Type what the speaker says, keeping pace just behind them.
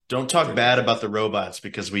Don't talk bad about the robots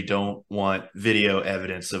because we don't want video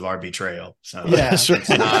evidence of our betrayal. So Yeah. it's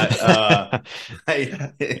not.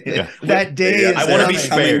 Yeah. That day is I want to be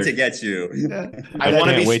coming spared. to get you. Yeah. I That- want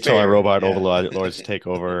to can't be wait till our spared. robot Yeah. overlords take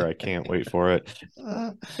over. I can't wait for it.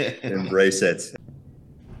 Embrace it.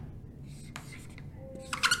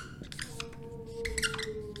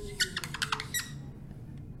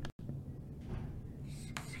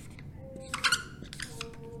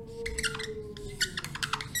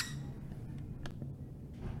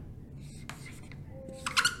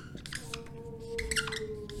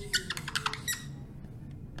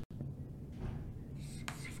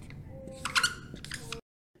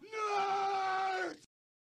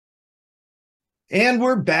 And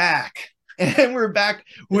we're back. And we're back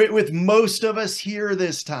with most of us here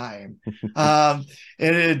this time.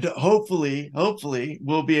 And hopefully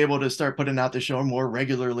we'll be able to start putting out the show more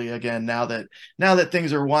regularly again now that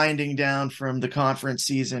things are winding down from the conference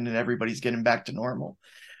season and everybody's getting back to normal.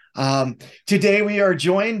 Today we are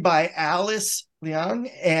joined by Alice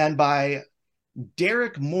Leung and by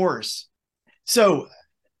Derrick Morse. So,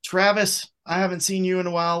 Travis, I haven't seen you in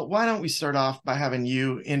a while. Why don't we start off by having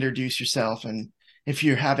you introduce yourself, and if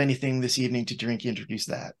you have anything this evening to drink, introduce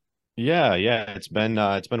that. Yeah. It's been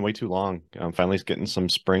way too long. I'm finally getting some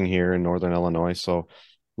spring here in Northern Illinois, so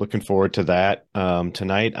looking forward to that.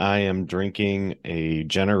 Tonight I am drinking a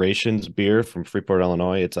Generations beer from Freeport,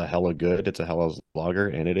 Illinois. It's a hella good. It's a hella lager,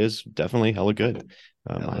 and it is definitely hella good.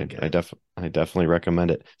 I definitely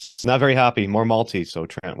recommend it. It's not very hoppy, more malty, so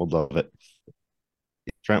Trent would love it.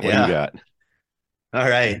 Trent, what do you got? All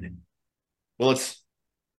right. Well,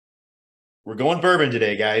 we're going bourbon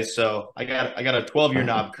today, guys. So I got a 12-year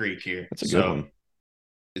Knob Creek here. That's a good one.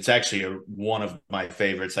 It's actually one of my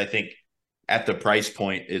favorites. I think at the price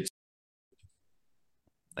point,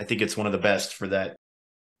 I think it's one of the best for that.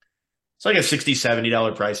 It's like a $60,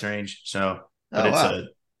 $70 price range. So, but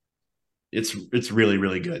it's really,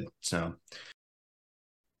 really good. So,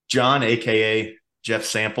 John, aka Jeff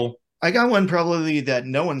Sample. I got one probably that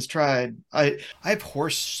no one's tried. I have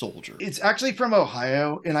Horse Soldier. It's actually from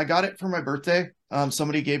Ohio, and I got it for my birthday.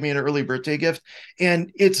 Somebody gave me an early birthday gift,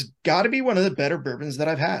 and it's got to be one of the better bourbons that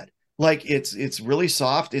I've had. Like it's really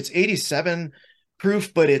soft. It's 87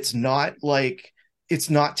 proof, but it's not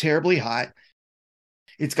terribly hot.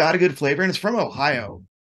 It's got a good flavor, and it's from Ohio.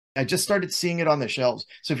 I just started seeing it on the shelves.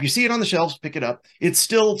 So if you see it on the shelves, pick it up. It's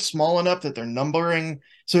still small enough that they're numbering.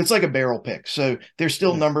 So it's like a barrel pick. So they're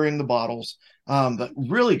still numbering the bottles. But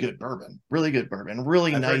really good bourbon, really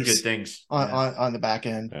I've heard nice good things on the back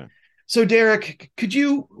end. Yeah. So Derrick, could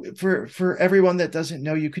you, for everyone that doesn't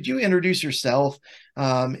know you, could you introduce yourself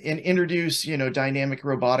and introduce, Dynamic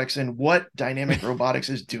Robotics and what Dynamic Robotics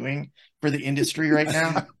is doing for the industry right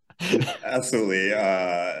now? Absolutely.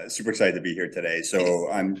 Super excited to be here today. So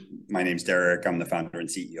my name's Derrick. I'm the founder and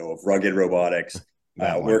CEO of Rugged Robotics.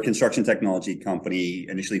 We're a construction technology company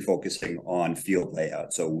initially focusing on field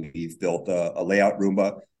layout. So we've built a layout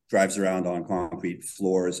Roomba, drives around on concrete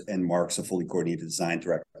floors and marks a fully coordinated design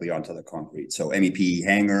directly onto the concrete. So MEP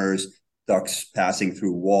hangers, ducts passing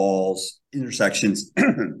through walls, intersections,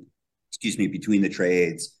 between the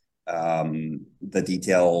trades, the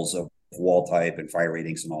details of wall type and fire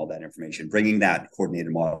ratings and all that information, bringing that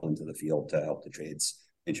coordinated model into the field to help the trades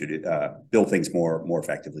build things more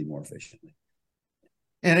effectively, more efficiently.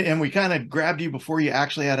 And we kind of grabbed you before you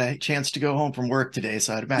actually had a chance to go home from work today.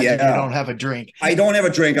 So I'd imagine you don't have a drink. I don't have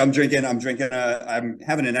a drink. I'm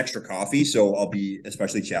having an extra coffee, so I'll be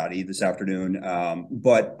especially chatty this afternoon.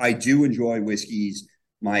 But I do enjoy whiskeys.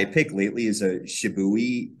 My pick lately is a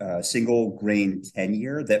Shibui single grain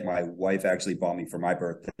 10-year that my wife actually bought me for my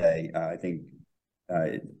birthday. I think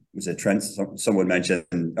was it Trent? Someone mentioned.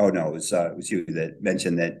 Oh no, it was you that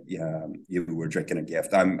mentioned that you were drinking a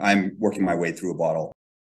gift. I'm working my way through a bottle,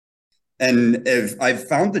 and I've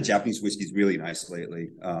found the Japanese whiskeys really nice lately.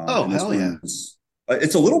 Hell yeah!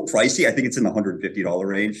 It's a little pricey. I think it's in the $150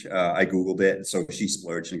 range. I Googled it. So she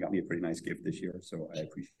splurged and got me a pretty nice gift this year. So I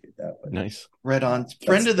appreciate that. But, nice. Right on.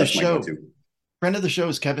 Friend of the show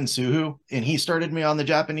is Kevin Suhu, and he started me on the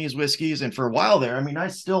Japanese whiskeys. And for a while there, I mean, I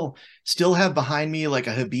still have behind me like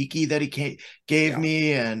a Hibiki that he gave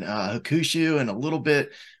me, and Hakushu, and a little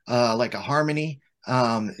bit like a Harmony.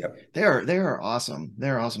 They are awesome.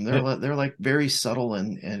 They're awesome. They're like very subtle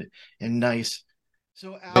and nice.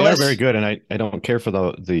 So Alice, they are very good, and I don't care for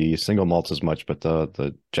the single malts as much, but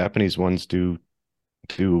the Japanese ones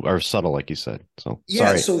are subtle, like you said. So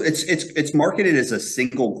yeah, so it's marketed as a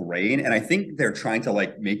single grain, and I think they're trying to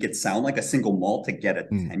like make it sound like a single malt to get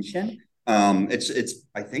attention. It's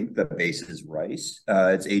I think the base is rice.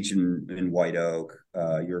 It's aged in white oak,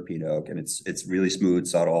 European oak, and it's really smooth,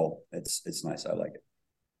 subtle. It's nice. I like it.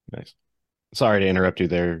 Nice. Sorry to interrupt you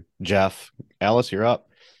there, Jeff. Alice, you're up.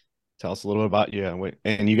 Tell us a little bit about you.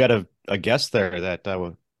 And you got a guest there that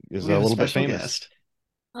is a little bit famous. Guest.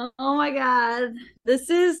 Oh my God. This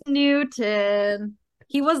is Newton.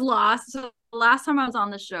 He was lost. So the last time I was on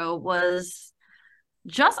the show was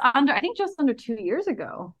just under 2 years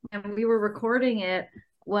ago. And we were recording it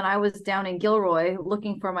when I was down in Gilroy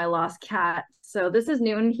looking for my lost cat. So this is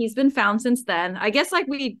Newton. He's been found since then. I guess like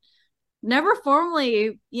we never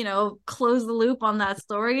formally, close the loop on that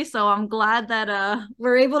story. So I'm glad that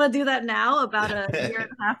we're able to do that now about a year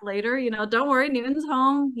and a half later. Don't worry, Newton's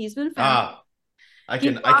home. He's been found. I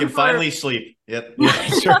can finally sleep. Yep.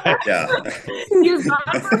 That's right. Yeah. He was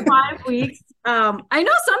gone for 5 weeks. I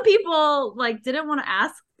know some people didn't want to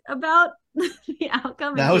ask about the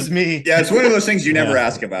outcome. That was me. Yeah, it's one of those things you never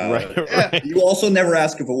ask about. Right. You also never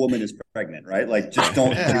ask if a woman is pregnant, right? Like, just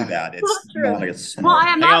don't do that. It's not a smart. Well,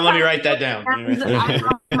 I am Hang on, let me write that down.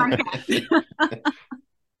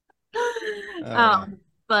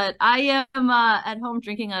 But I am at home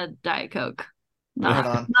drinking a Diet Coke.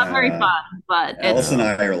 Not very fun, but Alice and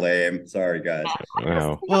I are lame. Sorry, guys.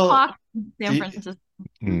 Wow. Well, San Francisco.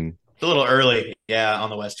 It's a little early, on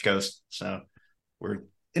the West Coast. So we're.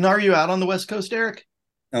 And are you out on the West Coast, Derrick?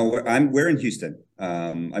 No, we're in Houston.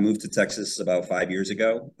 I moved to Texas about 5 years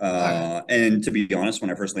ago. And to be honest, when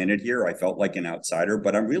I first landed here, I felt like an outsider,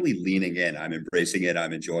 but I'm really leaning in. I'm embracing it.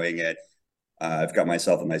 I'm enjoying it. I've got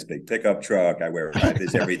myself a nice big pickup truck. I wear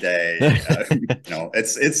this every day.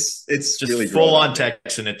 It's just really full on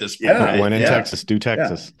Texan at this point. Yeah, when in Texas, do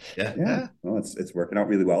Texas. Yeah. Well, it's working out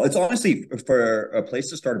really well. It's honestly, for a place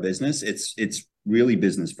to start a business, it's really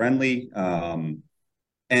business friendly.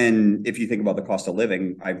 And if you think about the cost of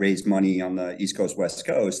living, I raised money on the East Coast, West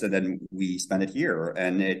Coast, and then we spend it here,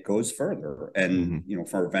 and it goes further. And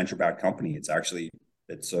for a venture-backed company, it's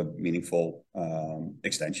a meaningful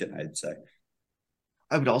extension, I'd say.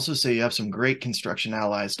 I would also say you have some great construction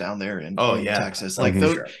allies down there in Texas.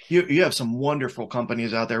 You have some wonderful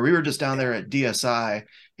companies out there. We were just down there at DSI,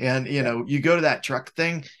 and you go to that truck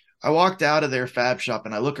thing. I walked out of their fab shop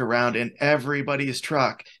and I look around, and everybody's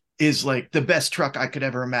truck is like the best truck I could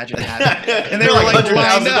ever imagine having. And they were like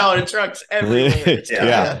 $100,000 trucks everywhere.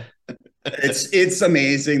 Yeah. It's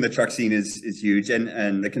amazing. The truck scene is huge,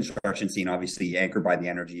 and the construction scene obviously anchored by the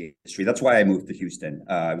energy industry. That's why I moved to Houston.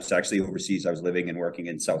 I was actually overseas. I was living and working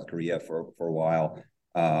in South Korea for a while.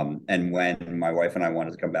 And when my wife and I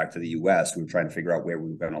wanted to come back to the US, we were trying to figure out where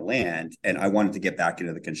we were going to land. And I wanted to get back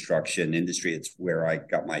into the construction industry. It's where I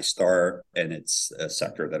got my start, and it's a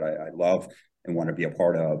sector that I love and want to be a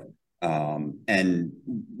part of. And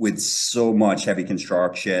with so much heavy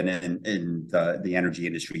construction and the energy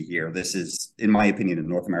industry here, this is, in my opinion, a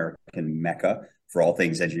North American mecca for all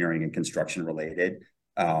things engineering and construction related.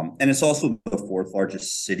 And it's also the fourth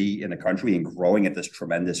largest city in the country and growing at this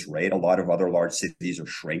tremendous rate. A lot of other large cities are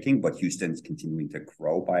shrinking, but Houston's continuing to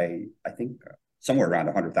grow by, I think, somewhere around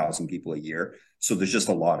 100,000 people a year. So there's just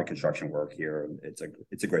a lot of construction work here. It's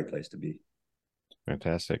a great place to be.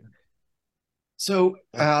 Fantastic. So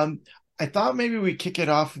I thought maybe we kick it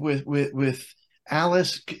off with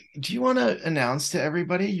Alice. Do you want to announce to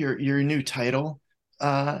everybody your new title?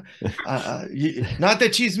 Not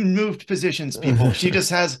that she's moved positions, people. She just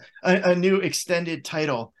has a new extended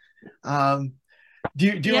title. Do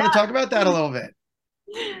you want to talk about that a little bit?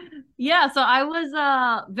 Yeah. So I was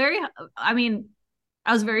I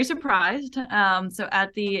was very surprised. So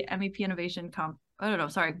at the MEP Innovation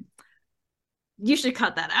sorry. You should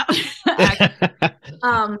cut that out.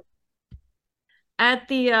 At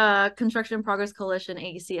the Construction Progress Coalition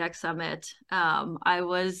AECX Summit, I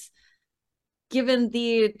was given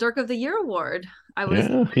the Dork of the Year award. I was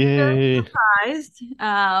very surprised.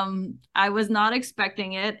 I was not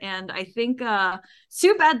expecting it, and I think it's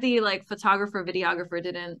too bad the photographer, videographer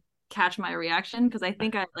didn't catch my reaction, because I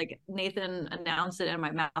think Nathan announced it and my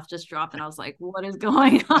mouth just dropped and I was like, what is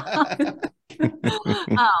going on?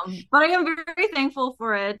 But I am very thankful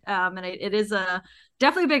for it, and it is a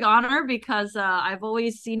definitely a big honor, because I've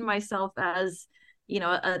always seen myself as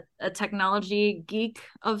a technology geek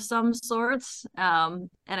of some sorts, and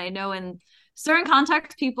I know in certain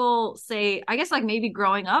contexts people say, I guess maybe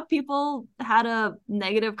growing up people had a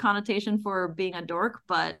negative connotation for being a dork,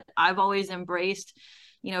 but I've always embraced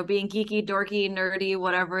being geeky, dorky, nerdy,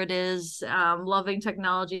 whatever it is, loving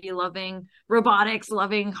technology, loving robotics,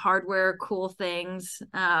 loving hardware, cool things.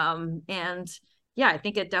 And yeah, I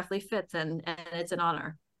think it definitely fits, and it's an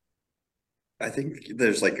honor. I think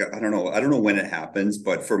there's like, I don't know when it happens,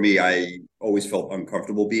 but for me, I always felt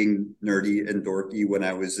uncomfortable being nerdy and dorky when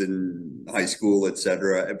I was in high school,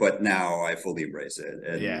 etc. But now I fully embrace it.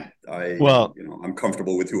 And Yeah. I'm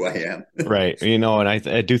comfortable with who I am. Right. And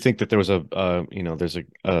I do think that there was there's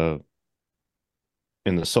a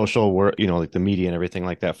in the social world, like the media and everything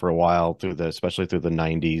like that for a while especially through the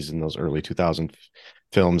 90s and those early 2000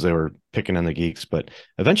 films, they were picking on the geeks, but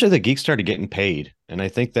eventually the geeks started getting paid. And I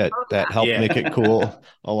think that helped make it cool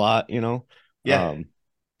a lot, Yeah.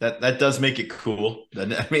 That does make it cool.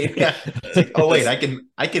 I mean, yeah. It's like, oh wait, I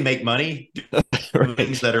can make money doing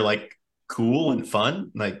things that are like cool and fun.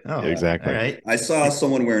 Like, oh, exactly. All right. I saw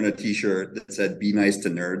someone wearing a t-shirt that said, "Be nice to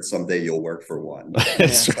nerds. Someday you'll work for one."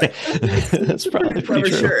 That's right. That's probably clever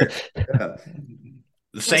true. shirt. Yeah.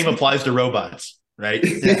 The same applies to robots, right?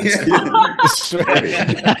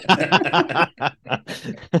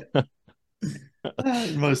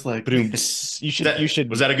 Most likely. You should.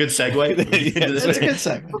 Was that a good segue? That's a good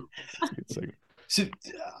segue. So,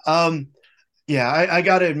 yeah, I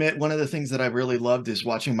got to admit, one of the things that I really loved is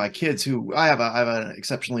watching my kids, who I have an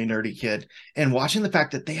exceptionally nerdy kid, and watching the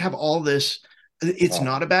fact that they have all this. It's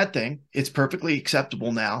not a bad thing. It's perfectly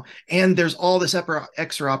acceptable now. And there's all this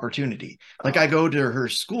extra opportunity. Like I go to her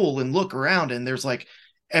school and look around, and there's like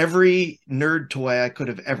every nerd toy I could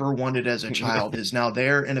have ever wanted as a child is now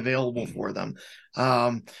there and available for them.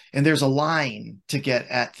 And there's a line to get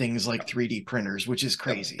at things like 3D printers, which is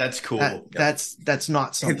crazy. That's cool. That's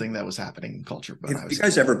not something that was happening in culture. But have you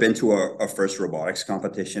guys ever been to a first robotics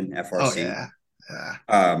competition, FRC? Oh, yeah.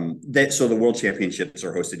 So the World Championships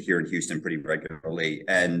are hosted here in Houston pretty regularly.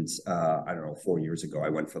 And I don't know, 4 years ago, I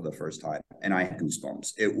went for the first time and I had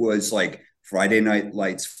goosebumps. It was like Friday Night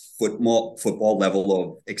Lights football level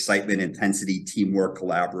of excitement, intensity, teamwork,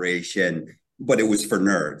 collaboration, but it was for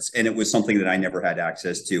nerds. And it was something that I never had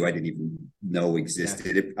access to. I didn't even know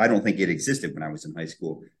existed. I don't think it existed when I was in high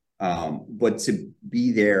school. But to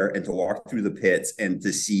be there and to walk through the pits and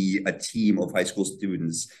to see a team of high school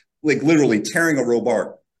students like literally tearing a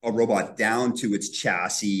robot down to its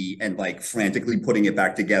chassis and like frantically putting it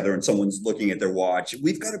back together, and someone's looking at their watch.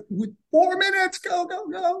 We've got 4 minutes.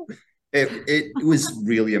 Go. It was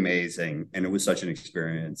really amazing, and it was such an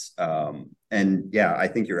experience. And yeah, I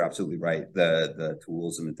think you're absolutely right. The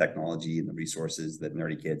tools and the technology and the resources that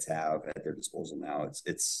nerdy kids have at their disposal now,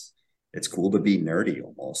 it's cool to be nerdy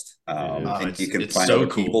almost. And you can find other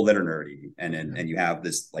people that are nerdy, and you have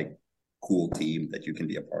this like cool team that you can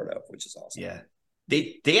be a part of, which is awesome. Yeah,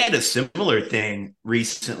 they had a similar thing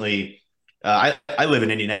recently. I live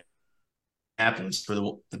in Indianapolis, for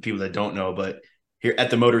the people that don't know, but here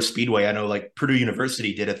at the Motor Speedway, I know like Purdue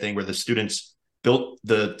University did a thing where the students built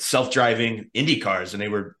the self-driving Indy cars, and they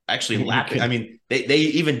were actually lapping. I mean,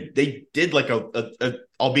 they did like a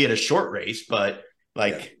albeit a short race, but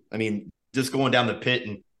like I mean, just going down the pit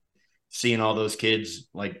and seeing all those kids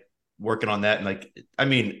like working on that, and like I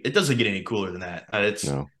mean, it doesn't get any cooler than that. That's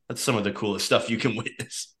some of the coolest stuff you can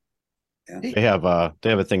witness. Yeah. They have a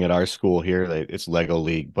thing at our school here. It's Lego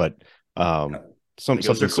League, but something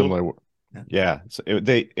cool. similar. Yeah. So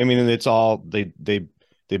it's all they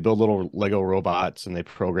build little Lego robots and they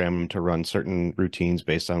program them to run certain routines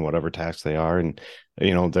based on whatever task they are. And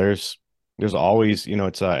there's always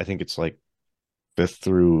it's I think it's like 5th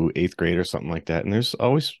through 8th grade or something like that. And there's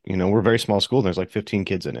always we're a very small school. And there's like 15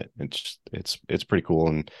 kids in it. It's pretty cool.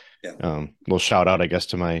 And little shout out, I guess,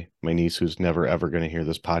 to my niece, who's never ever going to hear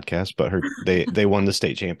this podcast, but they won the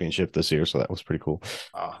state championship this year, so that was pretty cool.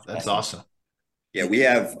 Oh, that's awesome. Yeah, we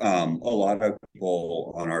have a lot of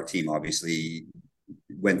people on our team obviously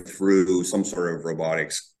went through some sort of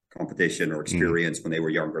robotics competition or experience when they were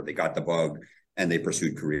younger. They got the bug and they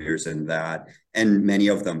pursued careers in that. And many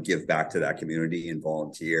of them give back to that community and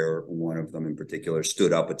volunteer. One of them in particular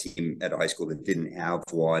stood up a team at a high school that didn't have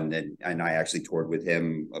one. And I actually toured with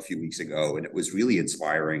him a few weeks ago. And it was really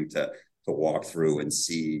inspiring to walk through and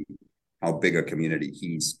see how big a community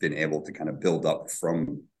he's been able to kind of build up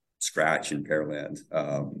from scratch in Pearland.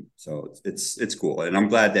 So it's cool. And I'm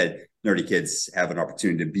glad that nerdy kids have an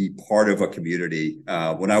opportunity to be part of a community.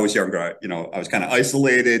 When I was younger, I was kind of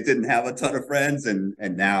isolated, didn't have a ton of friends. And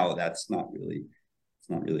now it's not really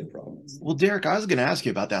a problem. Well, Derrick, I was going to ask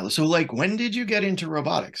you about that. So like, when did you get into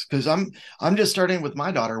robotics? Because I'm just starting with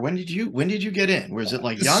my daughter. When did you get in? Was it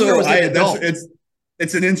like young or was it adult?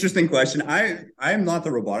 It's an interesting question. I'm not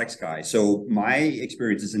the robotics guy. So my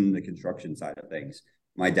experience is in the construction side of things.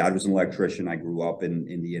 My dad was an electrician. I grew up in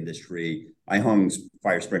the industry. I hung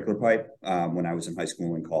fire sprinkler pipe when I was in high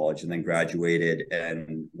school and college, and then graduated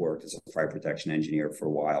and worked as a fire protection engineer for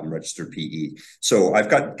a while. I'm registered PE. So I've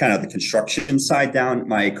got kind of the construction side down.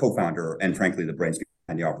 My co-founder and frankly the brains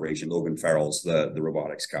behind the operation, Logan Farrell's the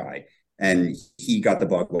robotics guy. And he got the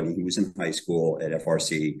bug when he was in high school at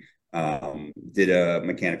FRC. Did a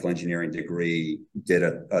mechanical engineering degree, did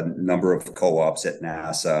a number of co-ops at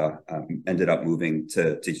NASA, ended up moving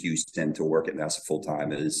to Houston to work at NASA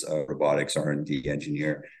full-time as a robotics R&D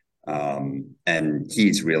engineer. And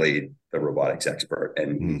he's really the robotics expert,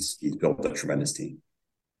 and he's built a tremendous team.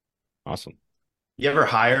 Awesome. You ever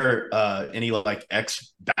hire any like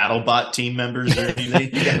ex-BattleBot team members or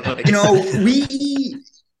anything?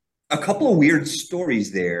 A couple of weird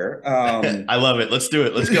stories there. I love it. Let's do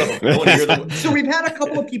it. Let's go. So we've had a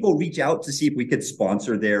couple of people reach out to see if we could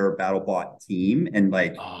sponsor their BattleBot team, and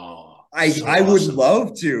like, I would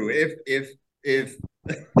love to if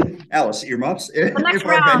Alice earmuffs if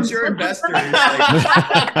our venture investors. No, after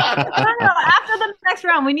the next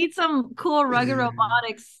round, we need some cool rugged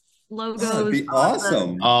robotics logos. That'd be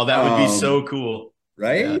awesome. Oh, that would be so cool,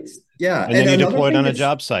 right? Yeah. And then you deploy it on a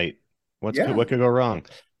job site. What could go wrong?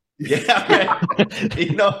 Yeah,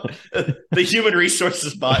 the human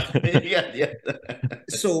resources bot. yeah.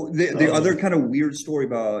 So the other kind of weird story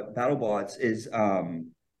about BattleBots is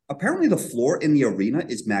apparently the floor in the arena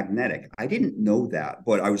is magnetic. I didn't know that,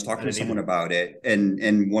 but I was talking to someone about it,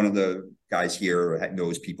 and one of the guys here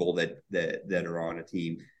knows people that are on a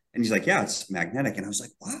team, and he's like, "Yeah, it's magnetic," and I was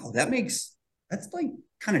like, "Wow, that's like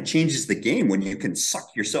kind of changes the game when you can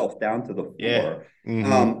suck yourself down to the floor." Yeah.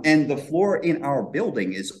 Mm-hmm. And the floor in our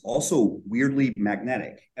building is also weirdly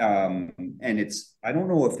magnetic. And I don't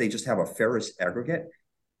know if they just have a ferrous aggregate.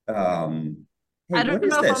 I don't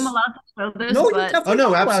know if I'm allowed to show this. No,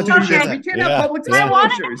 absolutely. We can't have public disclosures. I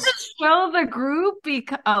wanted to show the group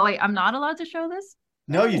because I'm not allowed to show this?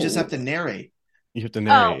 No, you just have to narrate. You have to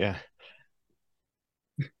narrate, yeah.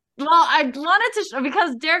 Well, I wanted to show,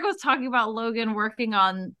 because Derrick was talking about Logan working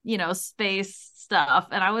on, space stuff.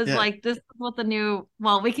 And I was like, this is what the new,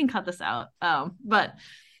 we can cut this out. But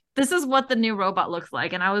this is what the new robot looks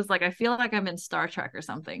like. And I was like, I feel like I'm in Star Trek or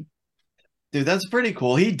something. Dude, that's pretty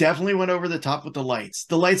cool. He definitely went over the top with the lights.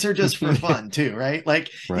 The lights are just for fun too, right?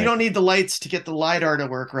 Like you don't need the lights to get the LiDAR to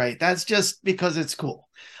work right. That's just because it's cool.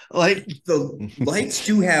 Like the lights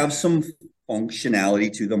do have some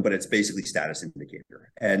functionality to them, but it's basically status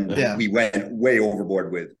indicator. And we went way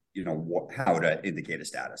overboard with, how to indicate a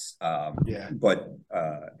status. But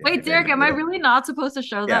wait, Derrick, am I really not supposed to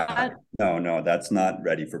show that? No, that's not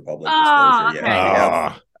ready for public disclosure yet. We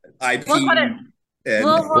have IP.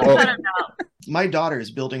 We'll cut it out. My daughter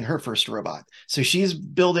is building her first robot. So she's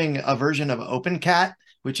building a version of OpenCat,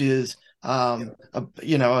 which is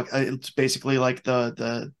it's basically like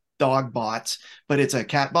the dog bots, but it's a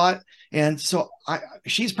cat bot. And so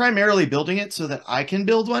she's primarily building it so that I can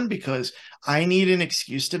build one because I need an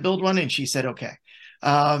excuse to build one. And she said, okay.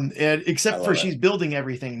 And except for she's building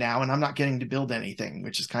everything now, and I'm not getting to build anything,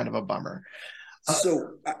 which is kind of a bummer.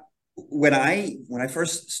 When I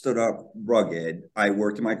first stood up Rugged, I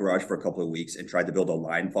worked in my garage for a couple of weeks and tried to build a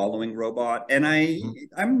line following robot. And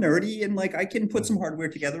I'm nerdy and like I can put some hardware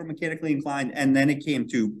together, mechanically inclined. And then it came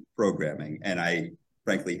to programming, and I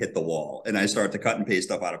frankly hit the wall, and I started to cut and paste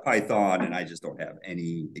stuff out of Python, and I just don't have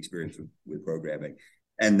any experience with programming.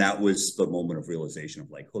 And that was the moment of realization of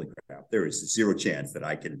like, holy crap, there is zero chance that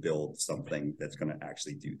I can build something that's going to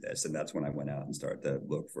actually do this. And that's when I went out and started to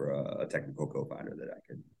look for a technical co-founder that I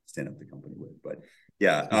could stand up the company with. But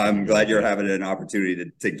yeah, I'm glad you're having an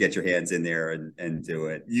opportunity to get your hands in there and do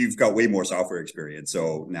it. You've got way more software experience,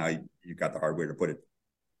 so now you've got the hardware to put it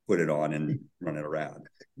on and run it around.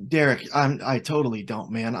 Derrick, I totally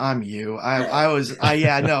don't, man. I'm you.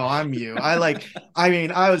 I'm you.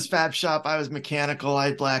 I was fab shop. I was mechanical.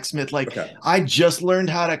 I blacksmith. I just learned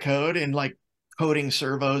how to code, and like coding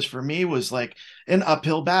servos for me was like an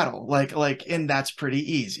uphill battle. And that's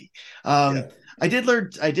pretty easy. I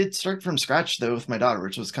did start from scratch though with my daughter,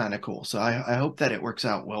 which was kind of cool. So I hope that it works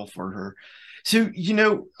out well for her. So,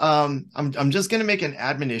 I'm just going to make an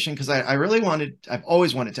admonition because I've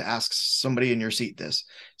always wanted to ask somebody in your seat this.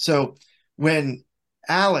 So when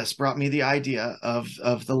Alice brought me the idea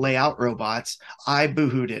of the layout robots, I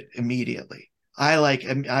boohooed it immediately.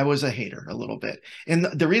 I was a hater a little bit. And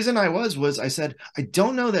the reason I was I said, I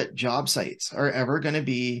don't know that job sites are ever going to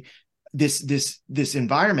be this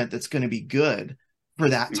environment that's going to be good for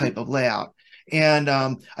that type of layout. And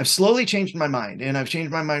I've slowly changed my mind, and I've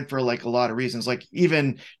changed my mind for like a lot of reasons, like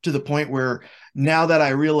even to the point where now that I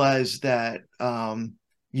realize that,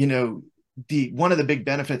 one of the big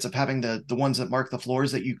benefits of having the ones that mark the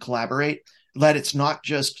floors that you collaborate, that it's not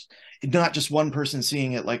just one person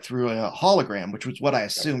seeing it like through a hologram, which was what I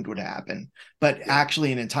assumed would happen, but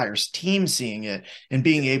actually an entire team seeing it and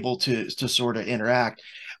being able to sort of interact.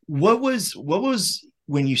 What was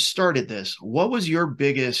when you started this, what was your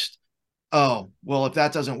biggest, oh, well, if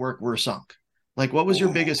that doesn't work, we're sunk? Like, what was your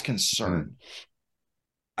biggest concern?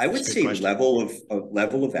 I would say level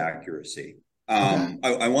of accuracy.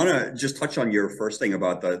 I want to just touch on your first thing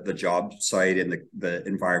about the job site and the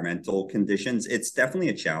environmental conditions. It's definitely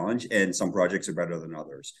a challenge, and some projects are better than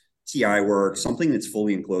others. TI work, something that's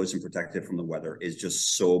fully enclosed and protected from the weather, is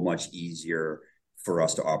just so much easier for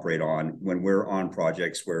us to operate on. When we're on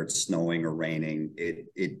projects where it's snowing or raining,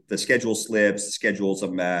 the schedule slips, the schedule's a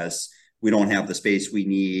mess. We don't have the space we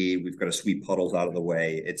need. We've got to sweep puddles out of the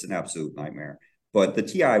way. It's an absolute nightmare. But the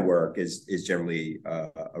TI work is generally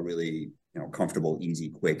a really comfortable, easy,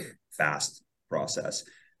 quick, fast process.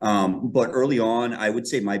 But early on, I would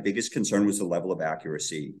say my biggest concern was the level of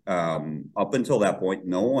accuracy. Up until that point,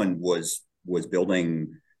 no one was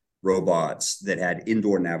building robots that had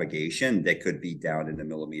indoor navigation that could be down in the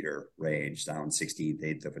millimeter range, down 16th,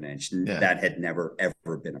 8th of an inch. Yeah. That had never,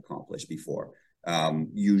 ever been accomplished before.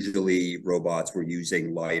 Usually robots were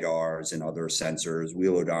using LiDARs and other sensors,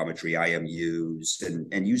 wheel odometry, IMUs,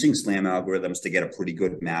 and using SLAM algorithms to get a pretty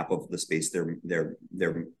good map of the space they're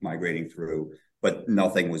migrating through, but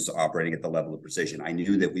nothing was operating at the level of precision I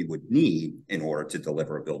knew that we would need in order to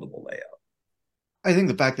deliver a buildable layout. I think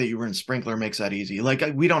the fact that you were in Sprinkler makes that easy. Like,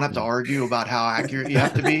 we don't have to argue about how accurate you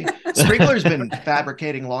have to be. Sprinkler's been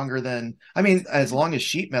fabricating longer than, I mean, as long as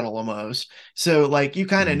sheet metal almost. So like, you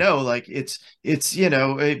kind of know, like it's,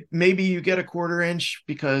 maybe you get a 1/4 inch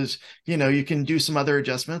because, you can do some other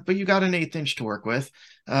adjustments, but you got an 1/8 inch to work with.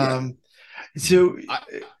 So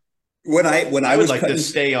when I would like to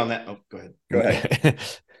stay on that. Oh, go ahead.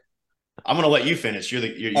 I'm going to let you finish. You're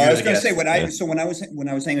I was going to say when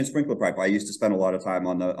I was hanging sprinkler pipe, I used to spend a lot of time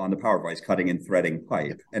on the power vise cutting and threading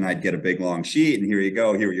pipe, and I'd get a big long sheet, and here you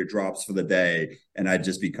go, here are your drops for the day, and I'd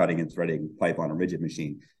just be cutting and threading pipe on a rigid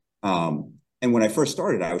machine. And when I first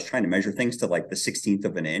started, I was trying to measure things to like the 16th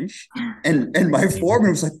of an inch, and my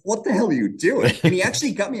foreman was like, "What the hell are you doing?" And he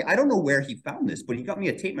actually got me. I don't know where he found this, but he got me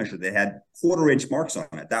a tape measure that had 1/4 inch marks on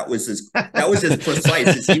it. That was as precise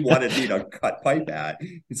as he wanted me to cut pipe at.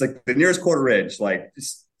 He's like, the nearest 1/4 inch. Like,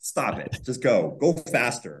 just stop it. Just go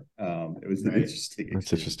faster. It was interesting.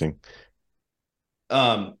 That's interesting.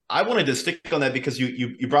 I wanted to stick on that because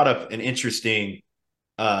you brought up an interesting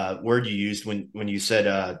word you used when you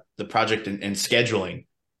said the project and scheduling.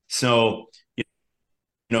 So,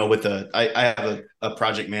 with I have a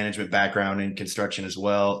project management background in construction as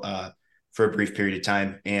well for a brief period of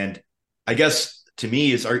time. And I guess to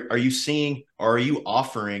me is, are you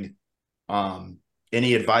offering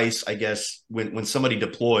any advice, I guess, when somebody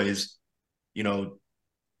deploys, your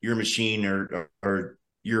machine or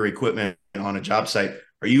your equipment on a job site,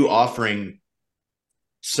 are you offering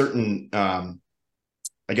certain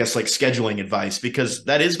I guess like scheduling advice? Because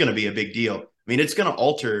that is going to be a big deal. I mean, it's going to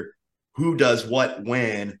alter who does what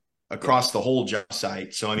when across the whole job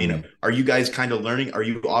site. So, I mean, are you guys kind of learning? Are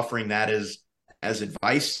you offering that as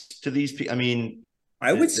advice to these people? I mean,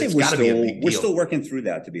 I would say we're still working through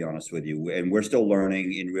that, to be honest with you. And we're still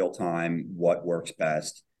learning in real time what works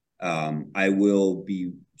best. I will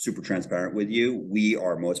be super transparent with you. We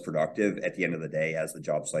are most productive at the end of the day as the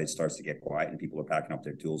job site starts to get quiet and people are packing up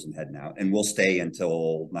their tools and heading out. And we'll stay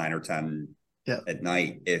until 9 or 10 at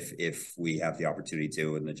night if we have the opportunity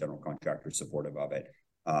to, and the general contractor is supportive of it.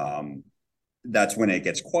 That's when it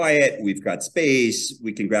gets quiet. We've got space.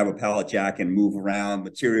 We can grab a pallet jack and move around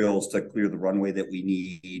materials to clear the runway that we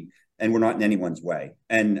need. And we're not in anyone's way.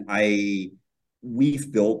 And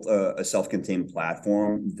we've built a self-contained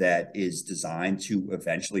platform that is designed to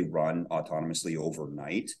eventually run autonomously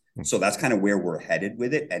overnight. So that's kind of where we're headed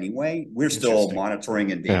with it anyway. We're still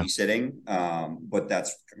monitoring and babysitting, but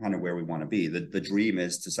that's kind of where we want to be. The dream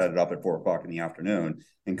is to set it up at 4 o'clock in the afternoon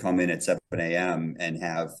and come in at 7 a.m. and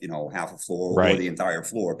have, half a floor or the entire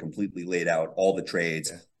floor completely laid out, all the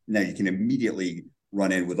trades. Now you can immediately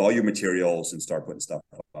run in with all your materials and start putting stuff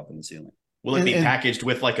up in the ceiling. Will it be packaged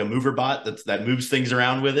with like a mover bot that moves things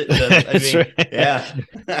around with it? I mean, yeah.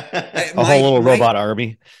 A whole little robot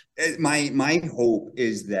army. My hope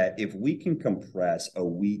is that if we can compress a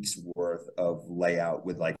week's worth of layout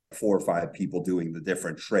with like 4 or 5 people doing the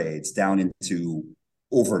different trades down into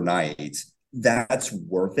overnight, that's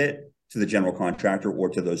worth it to the general contractor or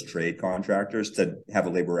to those trade contractors to have a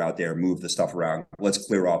laborer out there, move the stuff around. Let's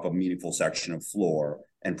clear off a meaningful section of floor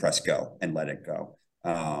and press go and let it go.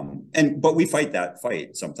 But we fight that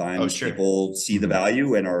fight. Sometimes people see the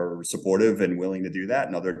value and are supportive and willing to do that.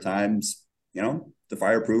 And other times, the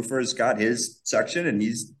fireproofer's got his section and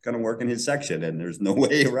he's going to work in his section, and there's no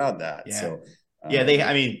way around that. Yeah. So, they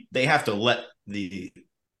have to let the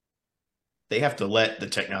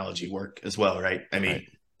technology work as well, right? I mean,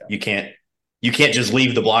 you can't just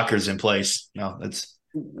leave the blockers in place. No, that's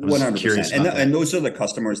 100%. And those are the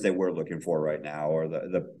customers that we're looking for right now, or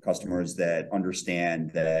the customers that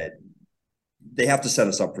understand that they have to set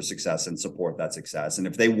us up for success and support that success. And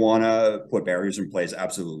if they want to put barriers in place,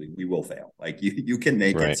 absolutely, we will fail. Like you can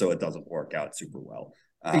make it so it doesn't work out super well.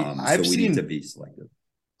 So we need to be selective.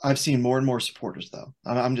 I've seen more and more supporters, though.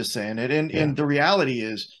 I'm just saying it. And the reality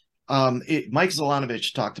is, Mike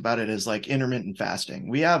Zelanovich talked about it as like intermittent fasting.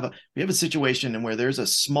 We have a situation in where there's a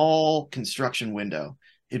small construction window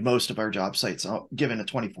in most of our job sites, given a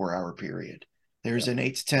 24-hour period. There's an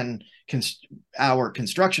 8 to 10 hour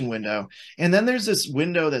construction window, and then there's this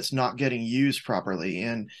window that's not getting used properly.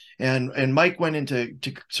 And Mike went into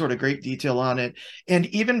sort of great detail on it. And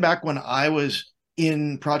even back when I was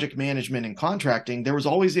in project management and contracting, there was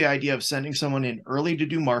always the idea of sending someone in early to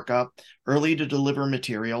do markup, early to deliver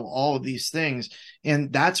material, all of these things.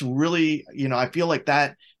 And that's really, I feel like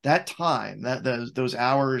that time, those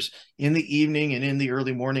hours in the evening and in the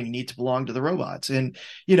early morning need to belong to the robots. And,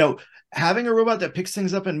 having a robot that picks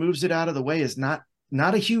things up and moves it out of the way is not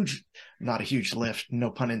a huge lift,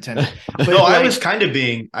 no pun intended. But no, I was kind of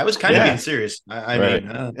being serious. I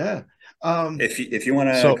mean, yeah. If you want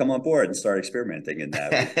to come on board and start experimenting in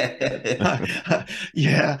that.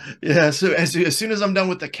 Yeah. So as soon as I'm done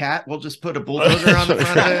with the cat, we'll just put a bulldozer on the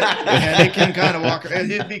front of it, and it can kind of walk.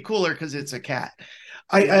 And it'd be cooler because it's a cat.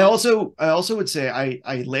 I also would say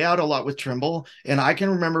I lay out a lot with Trimble, and I can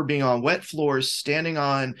remember being on wet floors, standing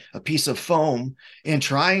on a piece of foam and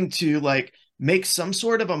trying to make some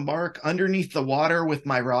sort of a mark underneath the water with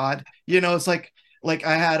my rod. It's like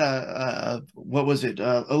I had a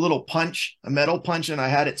little punch, a metal punch, and I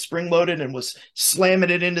had it spring loaded and was slamming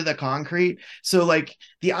it into the concrete. So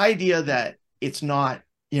the idea that it's not,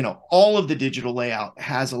 all of the digital layout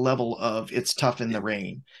has a level of it's tough in the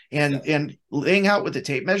rain, and laying out with the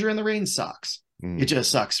tape measure in the rain sucks. It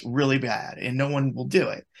just sucks really bad, and no one will do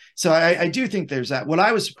it. So I do think there's that. What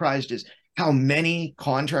I was surprised is how many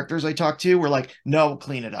contractors I talked to were like, no,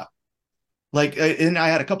 clean it up. And I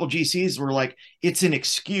had a couple GCs were like, it's an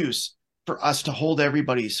excuse for us to hold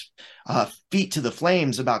everybody's feet to the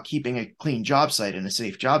flames about keeping a clean job site and a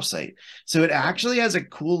safe job site. So it actually has a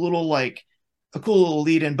cool little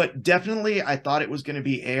lead in, but definitely I thought it was going to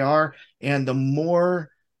be AR. And the more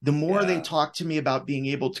they talked to me about being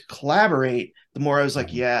able to collaborate, the more I was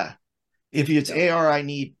like, if it's AR, I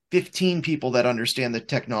need 15 people that understand the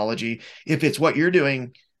technology. If it's what you're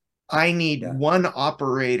doing, I need one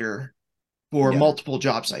operator for multiple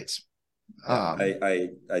job sites. I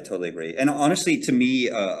totally agree. And honestly, to me,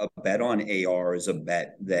 a bet on AR is a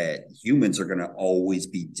bet that humans are going to always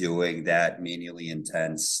be doing that manually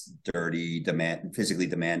intense, dirty, physically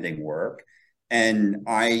demanding work. And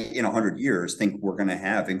in 100 years, think we're going to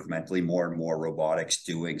have incrementally more and more robotics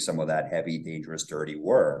doing some of that heavy, dangerous, dirty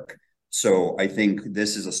work. So I think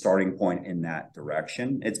this is a starting point in that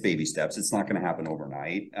direction. It's baby steps. It's not going to happen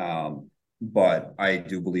overnight. But I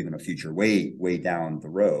do believe in a future way down the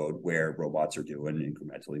road where robots are doing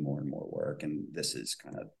incrementally more and more work. And this is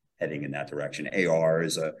kind of heading in that direction. AR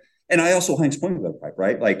is and I also hang point with pipe,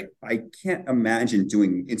 right? Like I can't imagine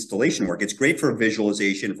doing installation work. It's great for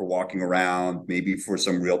visualization, for walking around, maybe for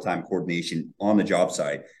some real-time coordination on the job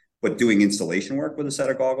site, but doing installation work with a set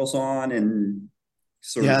of goggles on and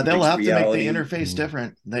they'll have to make the interface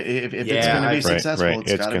different. If it's going to be successful,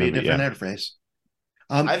 it's got to be a different interface.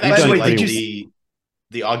 I've actually liked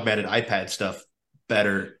the augmented iPad stuff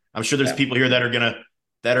better. I'm sure there's people here that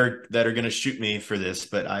are gonna shoot me for this,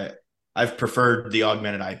 but I've preferred the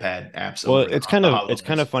augmented iPad apps. Well, it's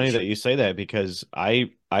kind of funny that you say that, because I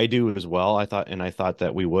do as well. I thought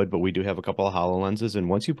that we would, but we do have a couple of HoloLenses, and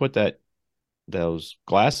once you put those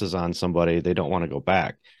glasses on somebody, they don't want to go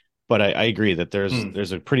back. But I agree that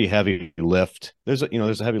there's a pretty heavy lift. There's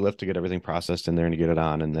a heavy lift to get everything processed in there and to get it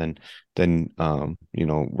on, and then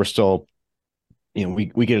we're still, we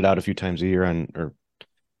get it out a few times a year or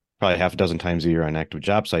probably half a dozen times a year on active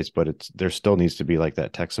job sites, but there still needs to be like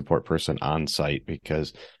that tech support person on site,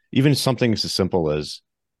 because even something as simple as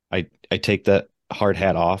I take that hard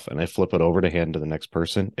hat off and I flip it over to hand to the next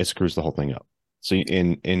person, it screws the whole thing up. So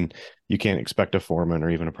you can't expect a foreman or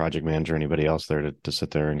even a project manager or anybody else there to sit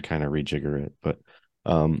there and kind of rejigger it. But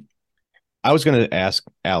I was going to ask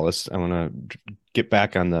Alice, I want to get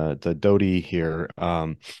back on the DOTY here.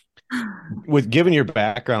 with given your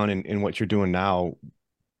background in what you're doing now,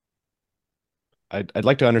 I'd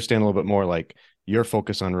like to understand a little bit more, like your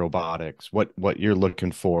focus on robotics, what you're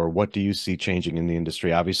looking for, what do you see changing in the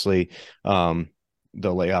industry? Obviously,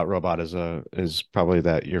 the layout robot is probably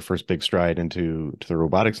that your first big stride into the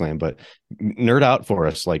robotics land, but nerd out for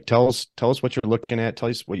us. Like tell us what you're looking at. Tell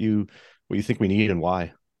us what you think we need and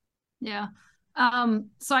why. Yeah.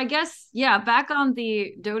 So I guess, yeah, back on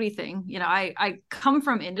the DOTY thing, I come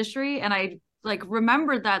from industry, and I like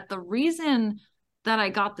remembered that the reason that I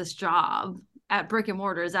got this job at brick and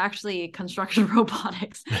mortar is actually construction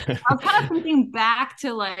robotics. I was kind of thinking back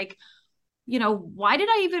to like, why did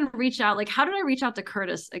I even reach out? Like, how did I reach out to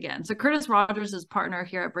Curtis again? So Curtis Rogers is partner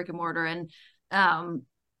here at brick and mortar. And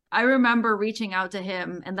I remember reaching out to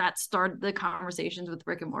him, and that started the conversations with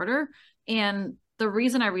brick and mortar. And the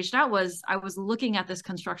reason I reached out was I was looking at this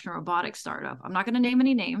construction robotics startup. I'm not going to name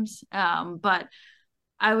any names, but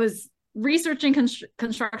I was researching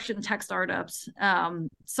construction tech startups,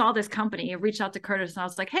 saw this company, reached out to Curtis, and I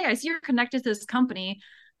was like, hey, I see you're connected to this company.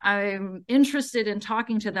 I'm interested in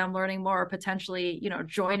talking to them, learning more, potentially,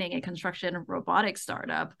 joining a construction robotics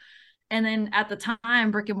startup. And then at the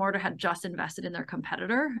time, brick and mortar had just invested in their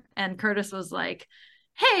competitor. And Curtis was like,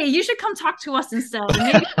 hey, you should come talk to us instead.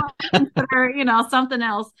 Maybe consider, something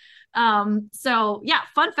else. So yeah,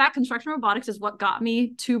 fun fact, construction robotics is what got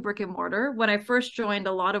me to brick and mortar. When I first joined,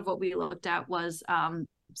 a lot of what we looked at was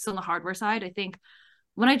still on the hardware side. I think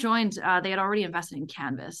when I joined, they had already invested in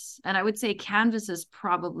Canvas. And I would say Canvas is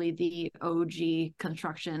probably the OG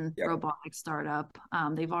construction robotics startup.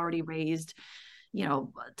 They've already raised, a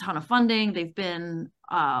ton of funding. They've been,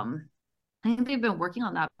 I think they've been working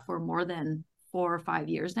on that for more than 4 or 5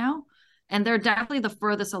 years now. And they're definitely the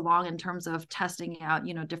furthest along in terms of testing out,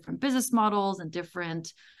 different business models and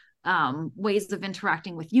different ways of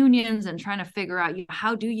interacting with unions and trying to figure out,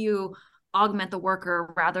 how do you augment the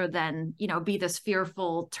worker rather than, be this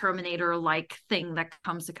fearful Terminator-like thing that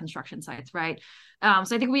comes to construction sites, right?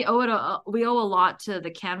 So I think we owe a lot to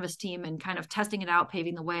the Canvas team and kind of testing it out,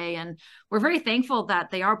 paving the way. And we're very thankful that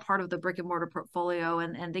they are part of the brick and mortar portfolio,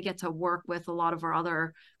 and they get to work with a lot of our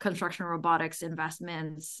other construction robotics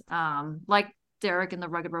investments, like Derrick and the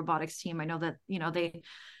Rugged Robotics team. I know that, they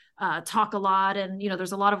talk a lot, and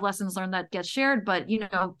there's a lot of lessons learned that get shared, but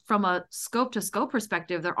from a scope to scope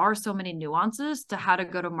perspective, there are so many nuances to how to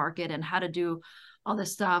go to market and how to do all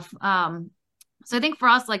this stuff. So I think for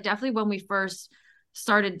us, like definitely when we first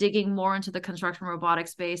started digging more into the construction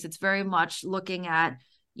robotics space, it's very much looking at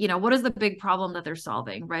what is the big problem that they're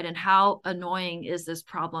solving, right? And how annoying is this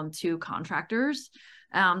problem to contractors?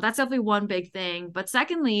 That's definitely one big thing. But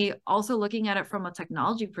secondly, also looking at it from a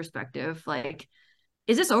technology perspective, like,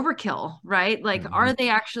 is this overkill, right? Like, are they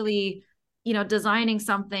actually, designing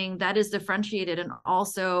something that is differentiated, and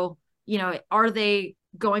also, are they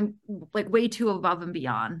going like way too above and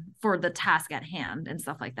beyond for the task at hand and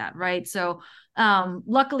stuff like that, right? So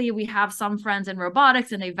luckily we have some friends in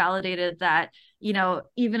robotics, and they validated that,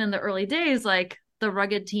 even in the early days, like the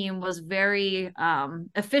Rugged team was very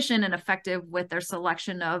efficient and effective with their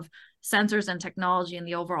selection of sensors and technology and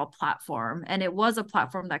the overall platform. And it was a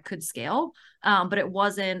platform that could scale, but it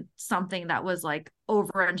wasn't something that was like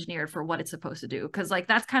over-engineered for what it's supposed to do. Because like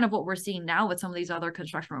that's kind of what we're seeing now with some of these other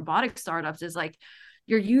construction robotics startups, is like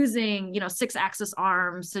you're using, 6-axis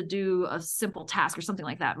arms to do a simple task or something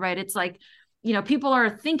like that, right? It's like, people are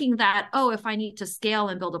thinking that, oh, if I need to scale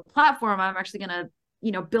and build a platform, I'm actually going to,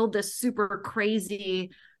 build this super crazy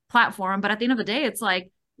platform. But at the end of the day, it's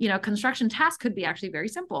like, construction tasks could be actually very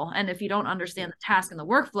simple. And if you don't understand the task and the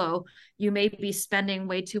workflow, you may be spending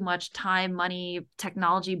way too much time, money,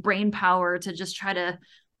 technology, brain power to just try to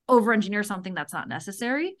over-engineer something that's not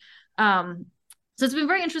necessary. So it's been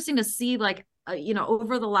very interesting to see, like,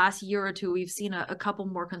 over the last year or two, we've seen a couple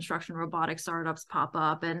more construction robotics startups pop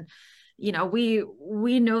up. And,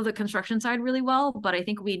 we know the construction side really well, but I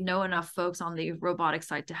think we know enough folks on the robotics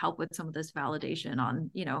side to help with some of this validation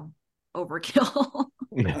on, overkill.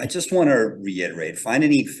 I just want to reiterate, find a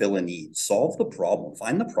need, fill a need, solve the problem,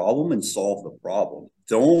 find the problem and solve the problem.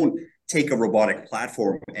 Don't take a robotic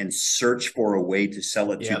platform and search for a way to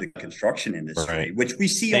sell it to the construction industry, which we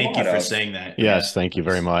see a lot of. Thank you for saying that. Yes, thank you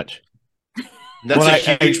very much. That's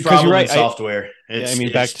a huge problem in software.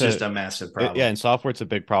 It's just a massive problem. Yeah, in software, it's a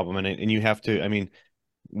big problem. And you have to,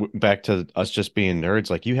 back to us just being nerds,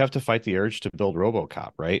 like you have to fight the urge to build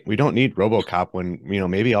RoboCop, right? We don't need RoboCop when,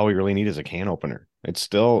 maybe all we really need is a can opener. It's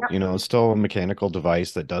still, it's still a mechanical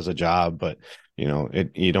device that does a job, but,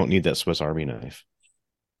 you don't need that Swiss Army knife.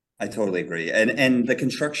 I totally agree. And the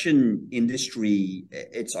construction industry,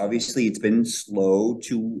 it's been slow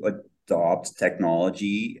to adopt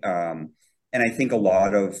technology. And I think a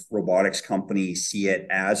lot of robotics companies see it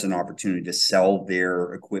as an opportunity to sell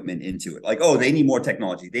their equipment into it. Like, oh, they need more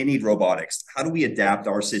technology. They need robotics. How do we adapt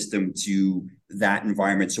our system to that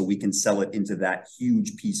environment so we can sell it into that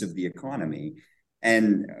huge piece of the economy?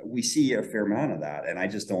 And we see a fair amount of that. And I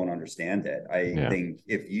just don't understand it. I think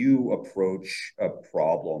if you approach a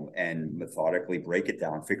problem and methodically break it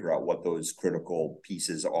down, figure out what those critical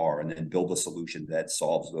pieces are, and then build a solution that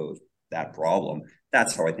solves that problem,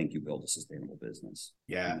 that's how I think you build a sustainable business.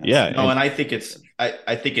 Yeah. No, and I think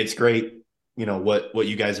it's great, you know, what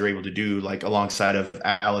you guys are able to do, like alongside of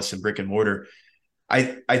Alice and Brick and Mortar.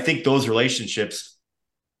 I think those relationships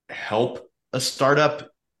help a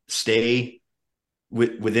startup stay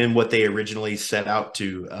within what they originally set out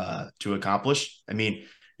to accomplish. I mean,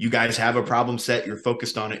 you guys have a problem set, you're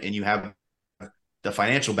focused on it, and you have the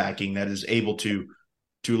financial backing that is able to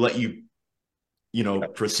let you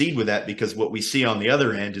proceed with that. Because what we see on the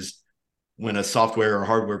other end is when a software or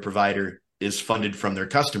hardware provider is funded from their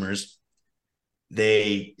customers,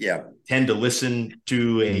 they tend to listen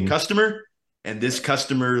to a customer, and this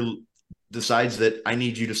customer decides that I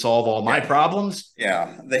need you to solve all my problems.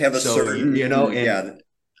 Yeah. They have a certain,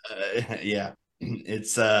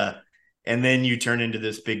 it's and then you turn into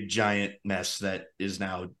this big giant mess that is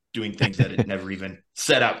now doing things that it never even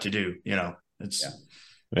set out to do.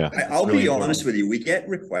 I'll really be honest with you. We get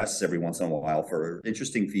requests every once in a while for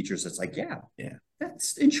interesting features. It's like,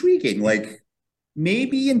 that's intriguing. Like,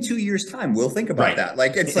 maybe in 2 years' time, we'll think about that.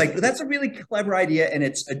 Like, it's like, that's a really clever idea, and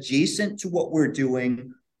it's adjacent to what we're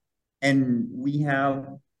doing. And we have,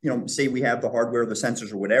 say we have the hardware, the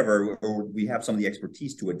sensors or whatever, or we have some of the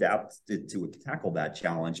expertise to adapt to tackle that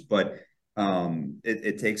challenge. But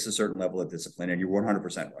it takes a certain level of discipline, and you're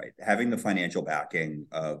 100% right. Having the financial backing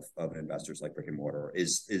of investors like Brick and Mortar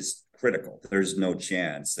is critical. There's no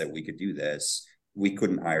chance that we could do this. We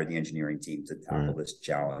couldn't hire the engineering team to tackle this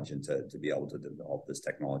challenge and to be able to develop this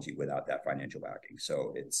technology without that financial backing.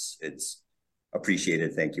 So it's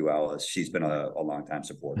appreciated. Thank you, Alice. She's been a long-time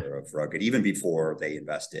supporter of Rugged, even before they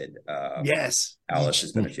invested. Yes. Alice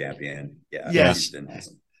has been a champion. Yeah. Yes. She's been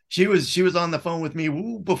awesome. She was on the phone with me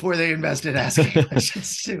before they invested, asking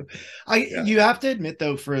questions too. You have to admit,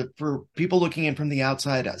 though, for people looking in from the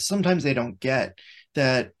outside, sometimes they don't get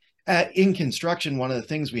that in construction, one of the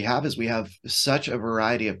things we have is we have such a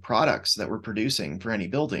variety of products that we're producing for any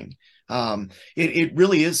building. It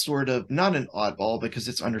really is sort of not an oddball because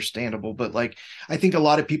it's understandable, but like, I think a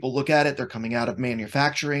lot of people look at it, they're coming out of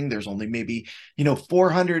manufacturing. There's only maybe,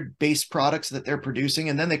 400 base products that they're producing.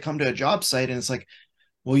 And then they come to a job site and it's like,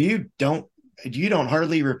 well, you don't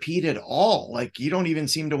hardly repeat at all. Like, you don't even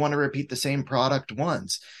seem to want to repeat the same product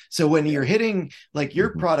once. So when you're hitting, like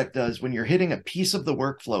your product does, when you're hitting a piece of the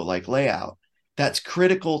workflow, like layout, that's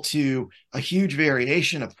critical to a huge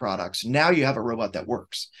variation of products. Now you have a robot that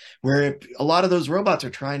works, where a lot of those robots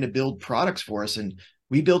are trying to build products for us, and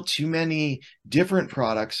we build too many different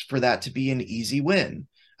products for that to be an easy win.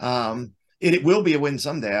 It will be a win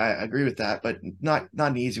someday. I agree with that, but not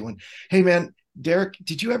an easy one. Hey man, Derrick,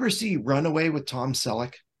 did you ever see Runaway with Tom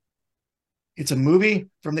Selleck? It's a movie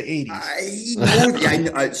from the 80s.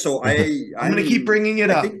 I'm going to keep bringing it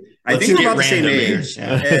up. I think we're about the same age.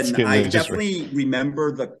 And I definitely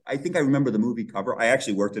remember the movie cover. I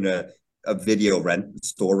actually worked in a video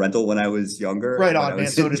store rental when I was younger. Right on, man.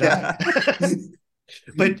 So did I.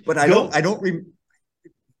 but I don't remember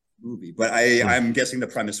movie, but I'm guessing the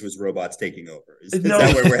premise was robots taking over. Is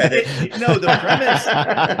that where we're headed? No,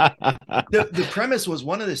 the premise was,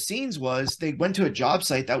 one of the scenes was they went to a job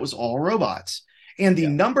site that was all robots. And the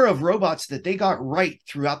number of robots that they got right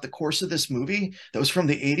throughout the course of this movie that was from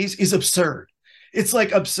the 80s is absurd. It's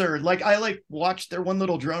like absurd. Like, I watched their one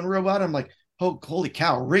little drone robot. I'm like, oh, holy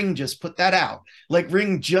cow, Ring just put that out. Like,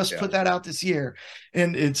 Ring just put that out this year.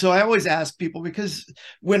 And so I always ask people, because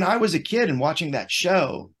when I was a kid and watching that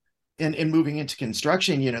show, and moving into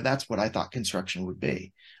construction, that's what I thought construction would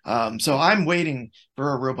be. So I'm waiting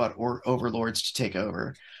for a robot or overlords to take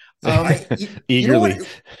over. Eagerly.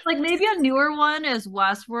 Like, maybe a newer one is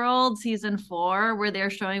Westworld season 4, where they're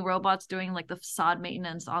showing robots doing like the facade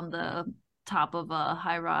maintenance on the top of a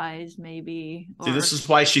high rise, maybe. See, this is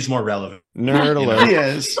why she's more relevant. Nerd alert. He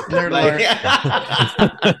is. Nerd alert.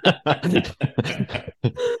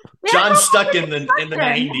 John's stuck in the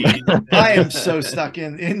 90s. I am so stuck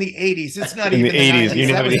in the 80s. It's not even the 80s.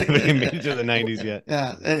 You haven't even made it to the 90s yet.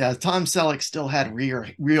 Yeah. Tom Selleck still had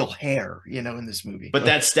real hair, in this movie. But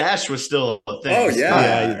that stash was still a thing. Oh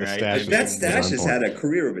yeah, the stash. That stash has had a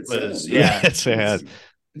career of its own. Yeah, it has.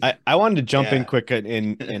 I wanted to jump in quick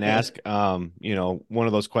and ask, one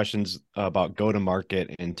of those questions about go to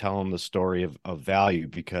market and tell them the story of value,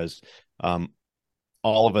 because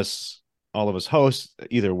all of us hosts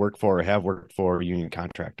either work for or have worked for union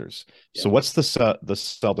contractors. So what's the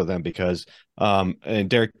sell to them? Because and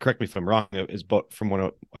Derrick, correct me if I'm wrong, is but from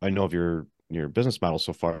what I know of your business model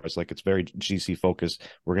so far, it's like it's very GC focused.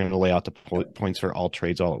 We're going to lay out the points for all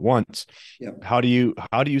trades all at once. How do you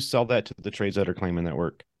sell that to the trades that are claiming that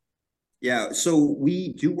work? Yeah, so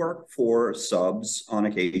we do work for subs on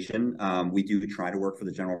occasion. We do try to work for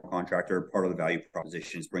the general contractor. Part of the value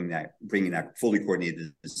proposition is bringing that fully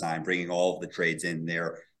coordinated design, bringing all of the trades in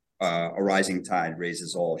there. A rising tide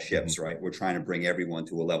raises all ships, right? We're trying to bring everyone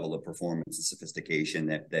to a level of performance and sophistication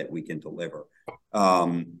that we can deliver.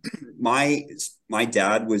 My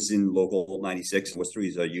dad was in Local 96 in Worcester.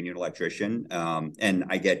 He's a union electrician, and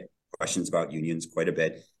I get questions about unions quite a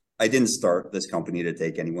bit. I didn't start this company to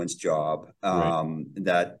take anyone's job.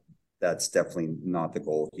 That's definitely not the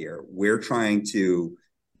goal here. We're trying to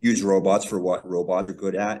use robots for what robots are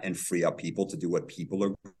good at and free up people to do what people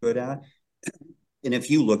are good at. And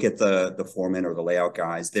if you look at the foreman or the layout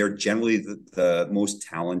guys, they're generally the most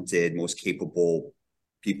talented, most capable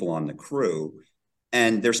people on the crew.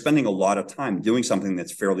 And they're spending a lot of time doing something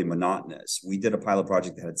that's fairly monotonous. We did a pilot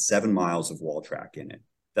project that had 7 miles of wall track in it.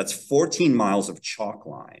 That's 14 miles of chalk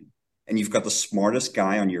line. And you've got the smartest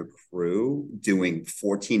guy on your crew doing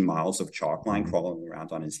 14 miles of chalk line, crawling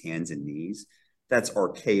around on his hands and knees. That's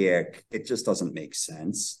archaic. It just doesn't make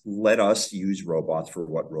sense. Let us use robots for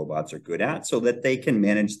what robots are good at so that they can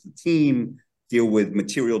manage the team, deal with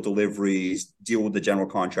material deliveries, deal with the general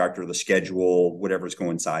contractor, the schedule, whatever's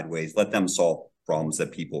going sideways. Let them solve problems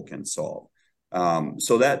that people can solve.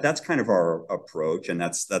 So that's kind of our approach. And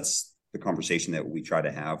that's the conversation that we try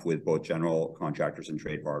to have with both general contractors and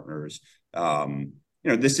trade partners.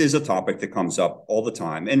 This is a topic that comes up all the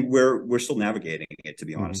time, and we're still navigating it, to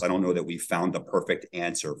be honest. I don't know that we found the perfect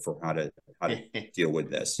answer for how to deal with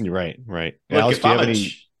this. Right. Look, Alex, if I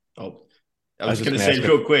was going to say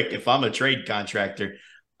real quick, if I'm a trade contractor,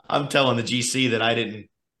 I'm telling the GC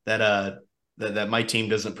that my team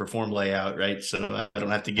doesn't perform layout, right? So I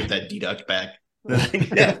don't have to give that deduct back.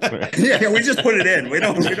 yeah, we just put it in. We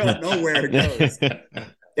don't know where it goes.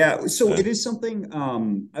 Yeah, so it is something,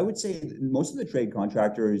 I would say most of the trade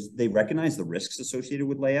contractors, they recognize the risks associated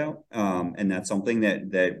with layout. And that's something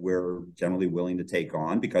that we're generally willing to take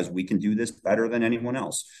on because we can do this better than anyone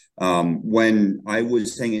else. When I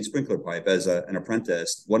was hanging sprinkler pipe as an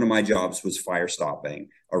apprentice, one of my jobs was fire stopping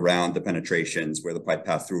around the penetrations where the pipe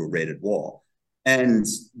passed through a rated wall. And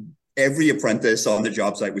every apprentice on the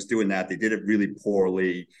job site was doing that. They did it really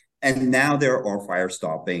poorly. And now there are fire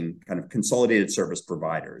stopping kind of consolidated service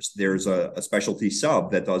providers. There's a specialty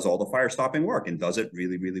sub that does all the fire stopping work and does it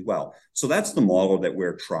really, really well. So that's the model that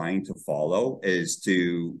we're trying to follow, is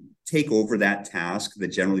to take over that task that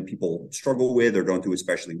generally people struggle with or don't do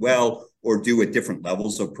especially well or do at different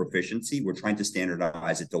levels of proficiency. We're trying to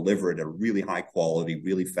standardize it, deliver it at a really high quality,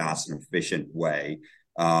 really fast and efficient way.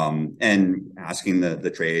 And asking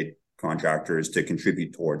the trade contractors to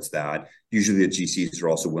contribute towards that. Usually the GCs are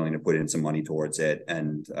also willing to put in some money towards it.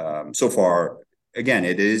 And so far, again,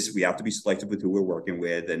 we have to be selective with who we're working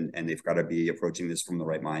with, and they've got to be approaching this from the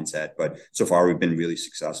right mindset. But so far, we've been really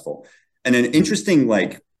successful. And an interesting,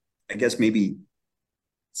 I guess maybe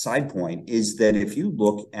side point is that if you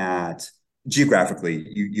look at geographically,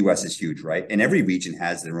 US is huge, right? And every region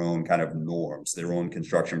has their own kind of norms, their own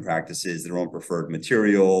construction practices, their own preferred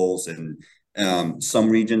materials. And some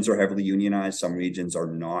regions are heavily unionized. Some regions are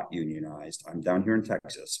not unionized. I'm down here in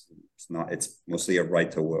Texas. It's mostly a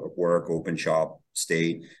right to work, open shop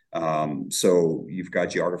state. So you've got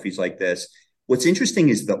geographies like this. What's interesting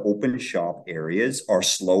is the open shop areas are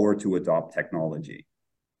slower to adopt technology.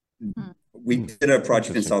 Mm-hmm. We did a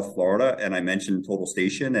project in South Florida, and I mentioned total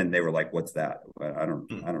station, and they were like, "What's that?" I don't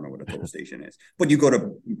know what a total station is. But you go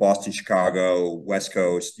to Boston, Chicago, West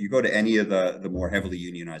Coast, you go to any of the more heavily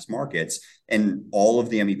unionized markets, and all of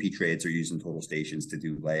the MEP trades are using total stations to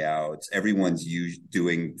do layouts. Everyone's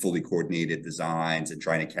doing fully coordinated designs and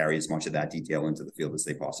trying to carry as much of that detail into the field as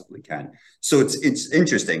they possibly can. So it's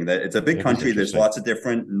interesting that it's a big country. There's lots of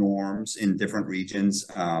different norms in different regions,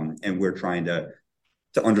 and we're trying to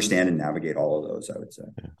understand and navigate all of those, I would say.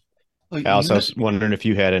 Well, Alice, I was wondering if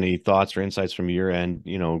you had any thoughts or insights from your end,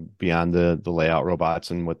 beyond the layout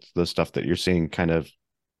robots and what the stuff that you're seeing kind of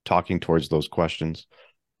talking towards those questions.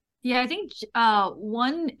 Yeah, I think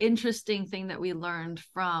one interesting thing that we learned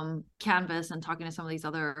from Canvas and talking to some of these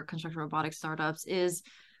other construction robotics startups is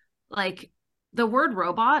the word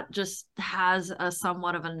robot just has a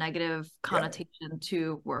somewhat of a negative connotation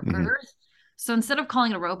to workers. Mm-hmm. So instead of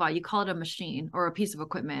calling it a robot, you call it a machine or a piece of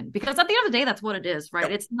equipment, because at the end of the day, that's what it is, right?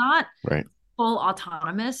 Yep. It's not full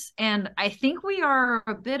autonomous. And I think we are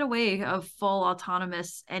a bit away of full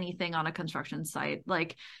autonomous anything on a construction site.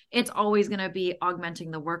 Like, it's always going to be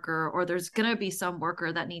augmenting the worker, or there's going to be some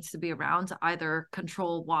worker that needs to be around to either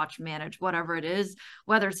control, watch, manage, whatever it is,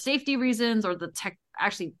 whether it's safety reasons or the tech.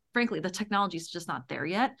 Actually, frankly, the technology is just not there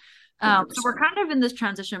yet. So we're kind of in this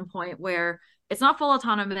transition point where it's not full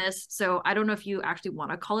autonomous. So I don't know if you actually want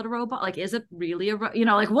to call it a robot. Like, is it really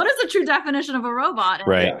like, what is the true definition of a robot? And,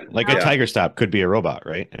 right. Like a Tiger Stop could be a robot,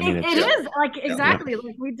 right? I mean, it is like, exactly.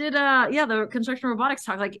 Like we did, the construction robotics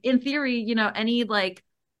talk, like in theory,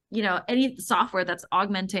 any software that's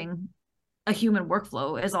augmenting a human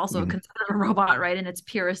workflow is also considered a robot, right? In its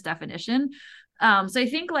purest definition. So I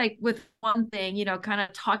think, like, with one thing, kind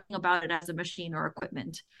of talking about it as a machine or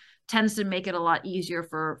equipment tends to make it a lot easier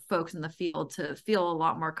for folks in the field to feel a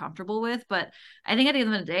lot more comfortable with. But I think at the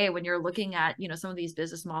end of the day, when you're looking at, some of these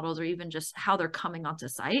business models, or even just how they're coming onto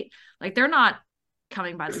site, like, they're not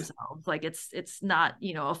coming by themselves. Like, it's not,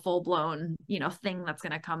 a full blown, thing that's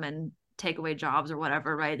going to come and take away jobs or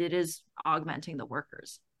whatever, right? It is augmenting the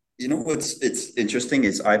workers. It's interesting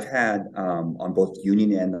is I've had on both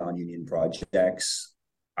union and non-union projects,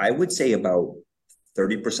 I would say about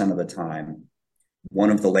 30% of the time,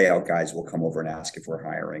 one of the layout guys will come over and ask if we're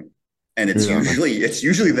hiring. And it's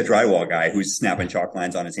usually the drywall guy who's snapping chalk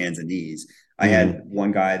lines on his hands and knees. I had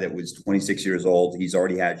one guy that was 26 years old. He's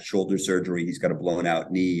already had shoulder surgery. He's got a blown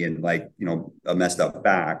out knee and a messed up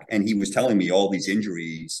back. And he was telling me all these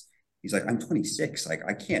injuries. He's like, I'm 26. Like,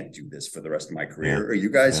 I can't do this for the rest of my career. Are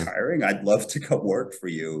you guys hiring? I'd love to come work for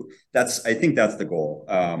you. I think that's the goal.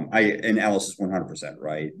 And Alice is 100%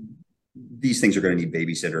 right. These things are going to need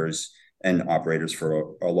babysitters and operators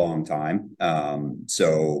for a long time.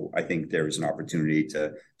 So I think there's an opportunity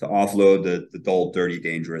to offload the dull, dirty,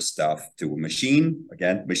 dangerous stuff to a machine.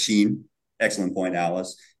 Again, machine. Excellent point,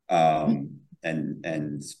 Alice.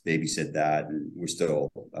 And babysit that, and we're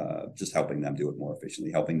still just helping them do it more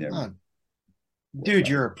efficiently, helping them. Dude,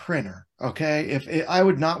 you're a printer, okay? If I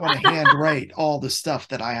would not want to handwrite all the stuff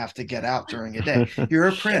that I have to get out during a day. You're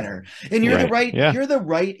a printer, and you're you're the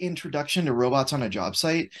right introduction to robots on a job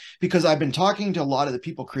site, because I've been talking to a lot of the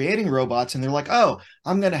people creating robots, and they're like, "Oh,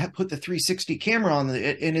 I'm going to put the 360 camera on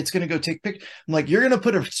it, and it's going to go take pictures." I'm like, "You're going to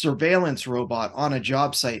put a surveillance robot on a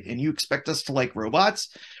job site, and you expect us to like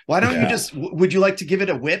robots? Why don't you just? Would you like to give it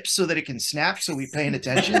a whip so that it can snap so we paying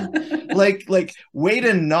attention?" like way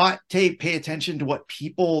to not pay attention to what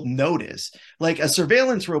people notice. Like, a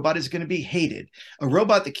surveillance robot is going to be hated. A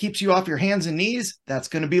robot that keeps you off your hands and knees, that's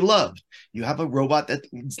going to be loved. You have a robot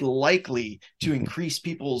that's likely to increase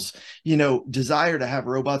people's, desire to have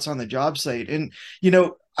robots on the job site. And,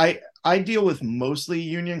 I deal with mostly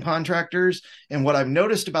union contractors, and what I've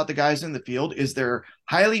noticed about the guys in the field is they're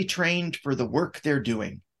highly trained for the work they're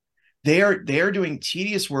doing. They are doing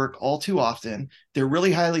tedious work all too often. They're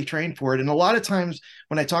really highly trained for it. And a lot of times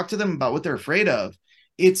when I talk to them about what they're afraid of,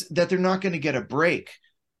 it's that they're not going to get a break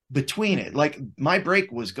between it. Like, my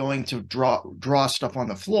break was going to draw stuff on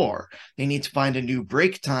the floor. They need to find a new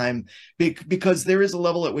break time, because there is a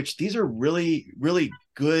level at which these are really, really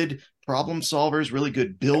good problem solvers, really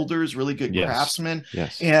good builders, really good craftsmen.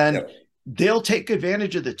 And they'll take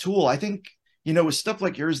advantage of the tool. I think, with stuff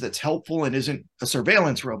like yours that's helpful and isn't a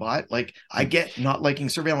surveillance robot, like, I get not liking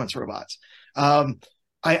surveillance robots.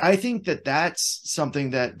 I think that's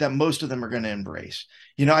something that most of them are going to embrace.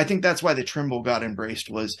 I think that's why the Trimble got embraced,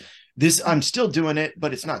 was this. I'm still doing it,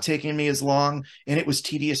 but it's not taking me as long, and it was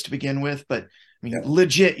tedious to begin with. But I mean,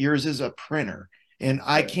 legit, yours is a printer, and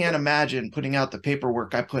I can't imagine putting out the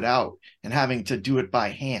paperwork I put out and having to do it by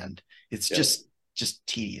hand. It's just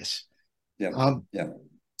tedious.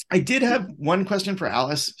 I did have one question for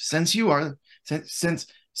Alice, since you are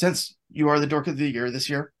the Dork of the Year this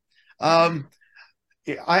year.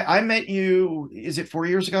 I met you, is it 4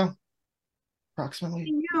 years ago?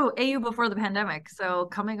 Approximately? AU before the pandemic. So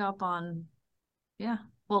coming up on,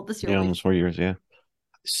 this year. Yeah, almost 4 years, yeah.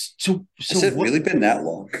 So has it really been that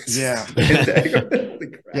long? Yeah.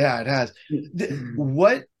 Yeah, it has.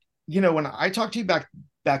 What, when I talked to you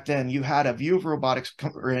back then, you had a view of robotics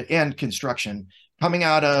and construction coming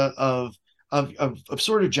out of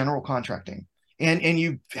sort of general contracting. And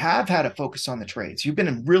you have had a focus on the trades. You've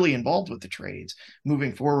been really involved with the trades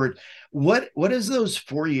moving forward. What is those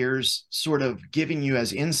 4 years sort of giving you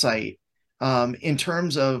as insight in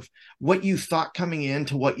terms of what you thought coming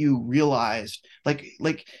into what you realized?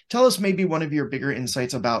 Like tell us maybe one of your bigger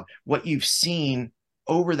insights about what you've seen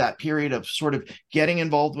over that period of sort of getting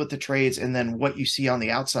involved with the trades and then what you see on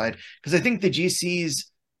the outside? Because I think the GCs,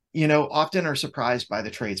 often are surprised by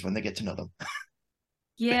the trades when they get to know them.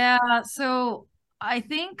 Yeah, so I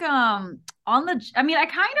think I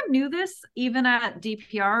kind of knew this even at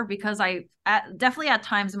DPR because definitely at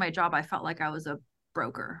times in my job I felt like I was a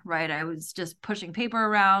broker, right? I was just pushing paper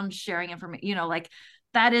around, sharing information, like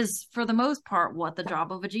that is for the most part what the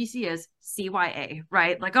job of a GC is, CYA,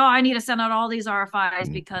 right? Like, oh, I need to send out all these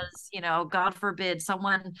RFIs because, God forbid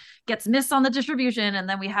someone gets missed on the distribution and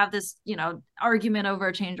then we have this, argument over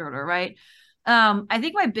a change order, right? I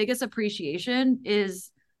think my biggest appreciation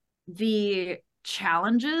is the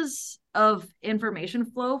challenges of information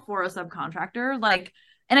flow for a subcontractor.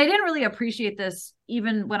 And I didn't really appreciate this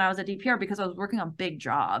even when I was at DPR because I was working on big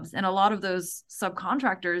jobs. And a lot of those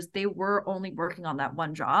subcontractors, they were only working on that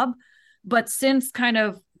one job. But since kind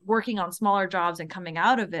of working on smaller jobs and coming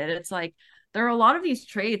out of it, it's like there are a lot of these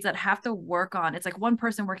trades that have to work on, it's like one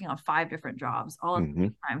person working on 5 different jobs all at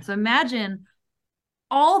the time. So imagine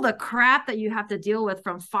all the crap that you have to deal with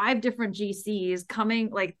from 5 different GCs coming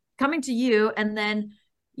to you, and then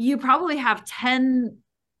you probably have 10,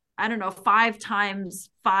 5 times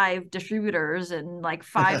 5 distributors and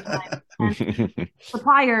 5 times 10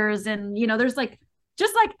 suppliers, and there's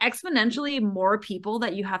just exponentially more people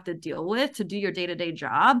that you have to deal with to do your day-to-day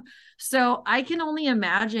job. So I can only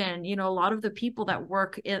imagine, a lot of the people that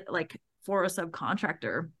work for a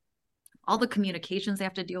subcontractor, all the communications they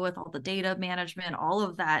have to deal with, all the data management, all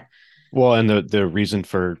of that. Well, and the reason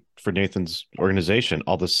for Nathan's organization,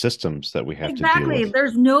 all the systems that we have to deal with.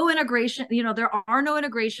 There's no integration. There are no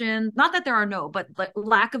integrations. Not that there are no, but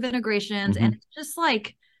lack of integrations. And it's just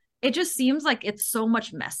it just seems like it's so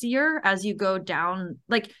much messier as you go down.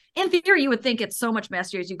 In theory, you would think it's so much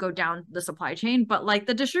messier as you go down the supply chain, but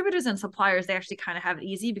the distributors and suppliers, they actually kind of have it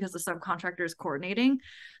easy because the subcontractor is coordinating.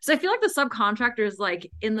 So I feel like the subcontractor is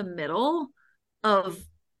in the middle of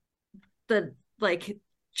the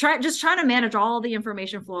trying to manage all the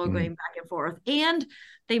information flow going back and forth, and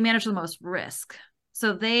they manage the most risk.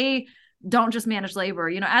 So they don't just manage labor.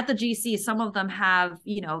 At the GC, some of them have,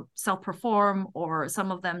 self-perform, or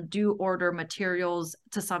some of them do order materials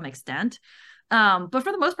to some extent. But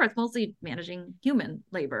for the most part, it's mostly managing human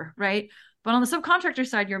labor, right? But on the subcontractor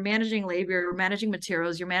side, you're managing labor, you're managing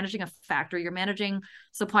materials, you're managing a factory, you're managing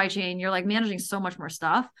supply chain, you're managing so much more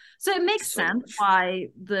stuff. So it makes sense why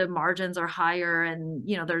the margins are higher and,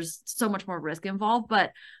 there's so much more risk involved.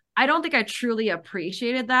 But I don't think I truly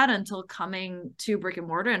appreciated that until coming to brick and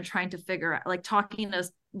mortar and trying to figure out, talking to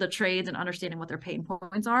the trades and understanding what their pain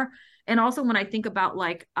points are. And also when I think about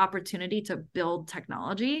opportunity to build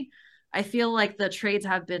technology, I feel like the trades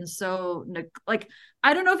have been so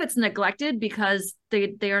I don't know if it's neglected because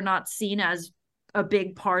they are not seen as a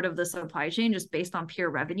big part of the supply chain just based on pure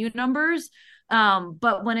revenue numbers.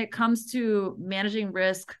 But when it comes to managing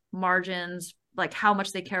risk, margins, how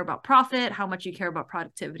much they care about profit, how much you care about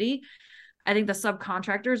productivity, I think the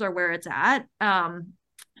subcontractors are where it's at.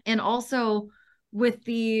 And also with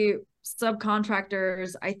the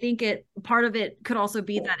subcontractors, I think part of it could also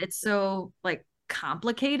be that it's so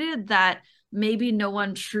complicated that maybe no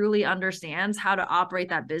one truly understands how to operate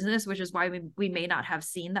that business, which is why we may not have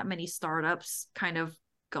seen that many startups kind of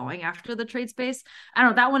going after the trade space. I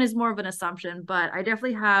don't know, that one is more of an assumption, but I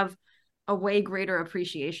definitely have a way greater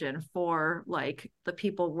appreciation for the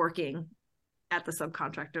people working at the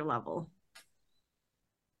subcontractor level.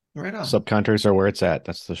 Right on. Subcontractors are where it's at.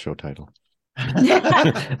 That's the show title.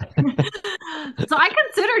 So I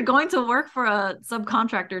considered going to work for a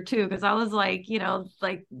subcontractor too, because I was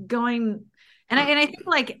going, and I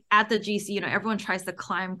think at the GC, everyone tries to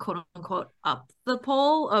climb quote unquote up the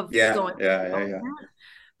pole of going. Yeah.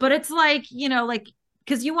 But it's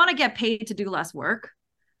because you want to get paid to do less work,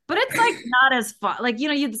 but it's not as fun.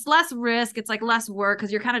 It's less risk. It's less work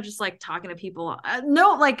because you're kind of just talking to people. I'm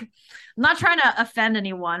not trying to offend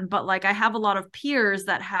anyone, but I have a lot of peers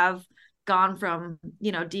that have gone from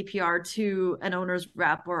DPR to an owner's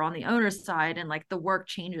rep or on the owner's side, and the work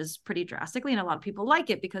changes pretty drastically, and a lot of people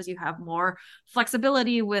like it because you have more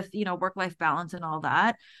flexibility with work-life balance and all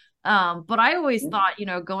that. But I always thought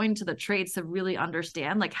going to the trades to really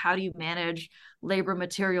understand how do you manage labor,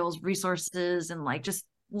 materials, resources, and just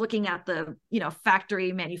looking at the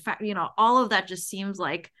factory manufacturing, all of that just seems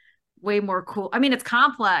way more cool. I mean, it's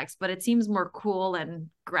complex, but it seems more cool and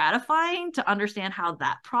gratifying to understand how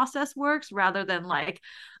that process works rather than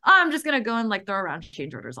I'm just going to go and throw around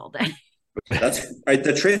change orders all day. That's right.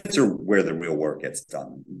 The trades are where the real work gets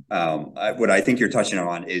done. What I think you're touching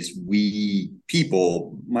on is we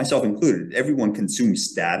people, myself included, everyone consumes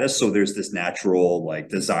status. So there's this natural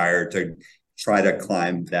desire to try to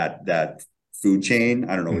climb that food chain.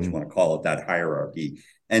 I don't know what you want to call it, that hierarchy.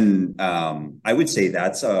 And I would say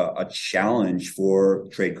that's a challenge for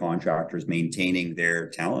trade contractors maintaining their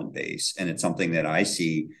talent base. And it's something that I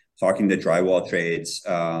see talking to drywall trades,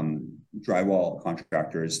 drywall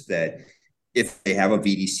contractors, that if they have a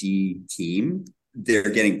VDC team, they're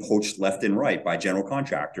getting poached left and right by general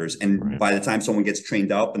contractors. And by the time someone gets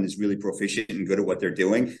trained up and is really proficient and good at what they're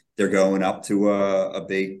doing, they're going up to a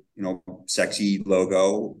big, sexy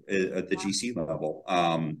logo at the GC level.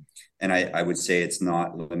 And I would say it's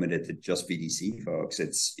not limited to just VDC folks.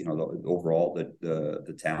 It's, overall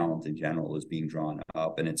the talent in general is being drawn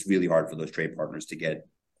up, and it's really hard for those trade partners to get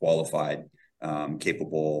qualified,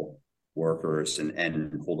 capable workers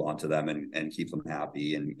and hold on to them and keep them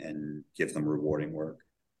happy and give them rewarding work.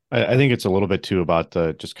 I think it's a little bit too about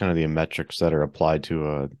just kind of the metrics that are applied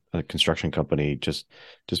to a construction company, just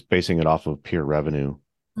basing it off of pure revenue.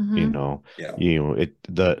 The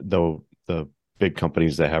big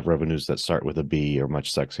companies that have revenues that start with a B are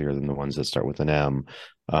much sexier than the ones that start with an M.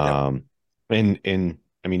 And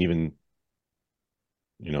I mean, even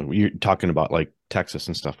you're talking about like Texas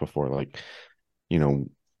and stuff before, like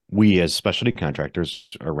we as specialty contractors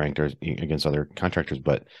are ranked against other contractors,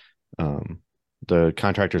 but the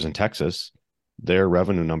contractors in Texas, their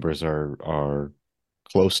revenue numbers are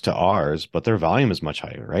close to ours, but their volume is much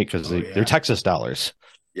higher, right? Because they're Texas dollars.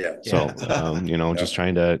 Yeah. So, just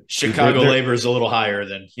trying to. Chicago labor is a little higher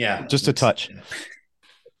than, just a touch.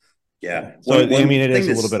 Yeah. So, it is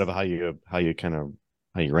a little bit of how you're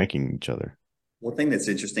ranking each other. One thing that's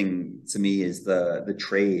interesting to me is the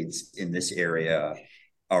trades in this area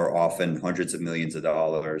are often hundreds of millions of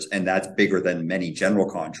dollars, and that's bigger than many general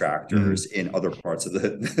contractors in other parts of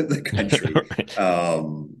the country.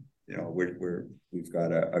 We've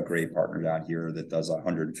got a great partner down here that does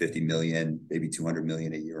 150 million, maybe 200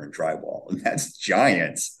 million a year in drywall, and that's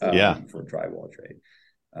giants for a drywall trade.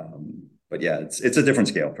 But yeah, it's a different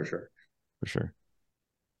scale for sure. For sure.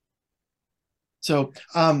 So,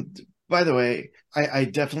 by the way, I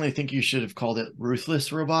definitely think you should have called it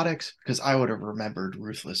Ruthless Robotics, because I would have remembered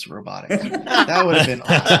Ruthless Robotics. That would have been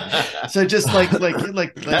awesome. So just like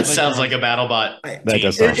that sounds like a BattleBot.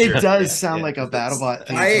 It does sound like a BattleBot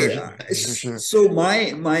thing for sure. So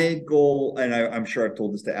my goal, and I'm sure I've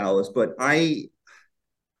told this to Alice, but I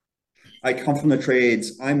come from the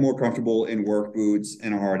trades. I'm more comfortable in work boots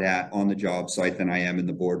and a hard hat on the job site than I am in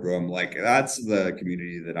the boardroom. Like, that's the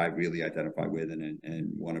community that I really identify with and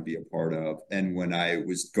want to be a part of. And when I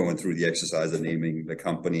was going through the exercise of naming the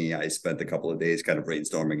company, I spent a couple of days kind of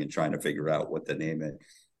brainstorming and trying to figure out what to name it,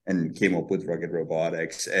 and came up with Rugged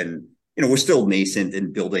Robotics. And we're still nascent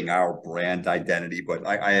in building our brand identity, but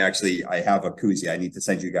I have a koozie. I need to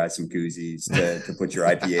send you guys some koozies to put your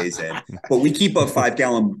IPAs in. But we keep a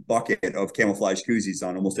 5-gallon bucket of camouflage koozies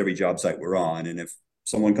on almost every job site we're on. And if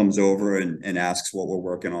someone comes over and asks what we're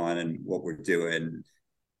working on and what we're doing,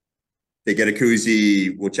 they get a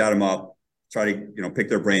koozie. We'll chat them up, try to pick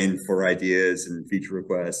their brain for ideas and feature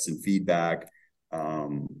requests and feedback.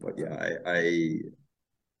 But yeah,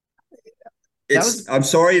 I'm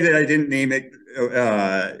sorry that I didn't name it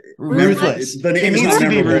Ruthless. The name is not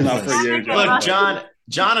memorable enough for you. Look,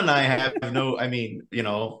 John and I have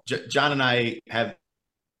John and I have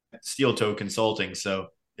steel toe consulting, so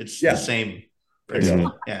it's the same.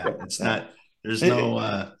 It's not. There's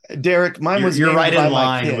no. Derrick, mine was. You're right in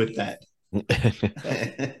line with that.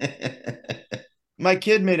 My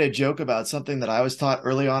kid made a joke about something that I was taught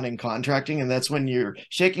early on in contracting, and that's when you're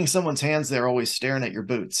shaking someone's hands, they're always staring at your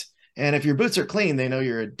boots. And if your boots are clean, they know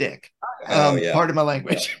you're a dick. Pardon my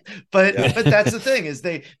language. But that's the thing, is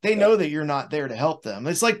they know that you're not there to help them.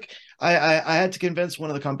 It's like I had to convince one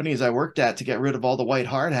of the companies I worked at to get rid of all the white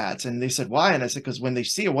hard hats. And they said, why? And I said, because when they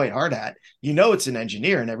see a white hard hat, it's an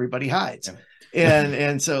engineer, and everybody hides. Yeah.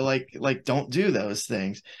 And so like don't do those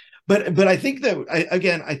things. But I think that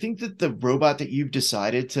I think that the robot that you've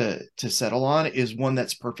decided to settle on is one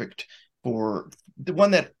that's perfect for the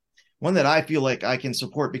one that I feel like I can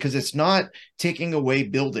support, because it's not taking away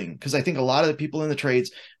building. Because I think a lot of the people in the trades,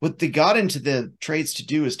 what they got into the trades to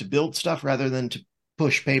do is to build stuff rather than to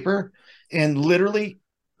push paper. And literally,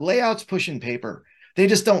 layouts pushing paper. They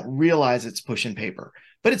just don't realize it's pushing paper,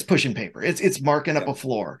 but it's pushing paper. It's marking up a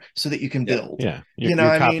floor so that you can build. Yeah, you're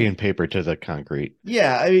copying paper to the concrete.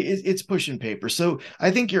 Yeah, it's pushing paper. So I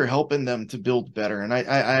think you're helping them to build better, and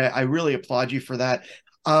I really applaud you for that.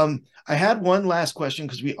 I had one last question,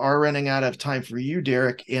 because we are running out of time for you,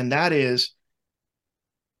 Derrick, and that is,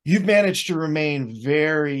 you've managed to remain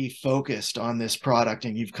very focused on this product,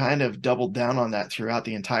 and you've kind of doubled down on that throughout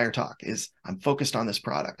the entire talk. I'm focused on this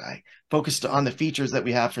product. I focused on the features that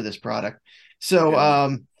we have for this product.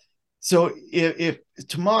 So so if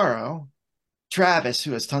tomorrow Travis,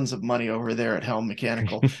 who has tons of money over there at Helm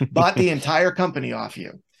Mechanical, bought the entire company off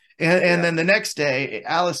you, and then the next day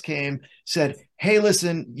Alice came, said, hey,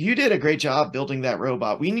 listen, you did a great job building that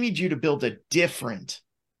robot, we need you to build a different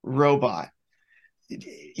robot.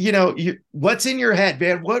 What's in your head,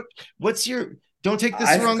 man? What's your, don't take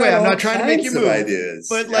this the wrong way, I'm not trying to make you move ideas,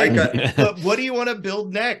 but but what do you want to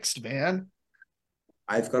build next, man?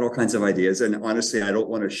 I've got all kinds of ideas, and honestly, I don't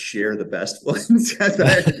want to share the best ones.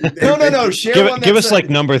 No. Share give us like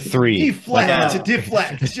number 3.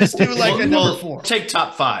 Deflect. Just do like a number 4. Take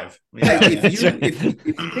top 5. If you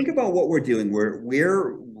think about what we're doing,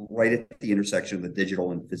 we're right at the intersection of the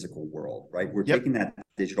digital and physical world, right? We're taking that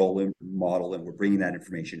digital model and we're bringing that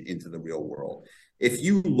information into the real world. If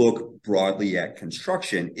you look broadly at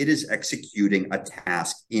construction, it is executing a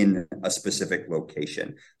task in a specific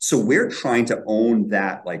location. So we're trying to own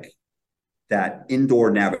that, like that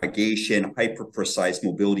indoor navigation, hyper precise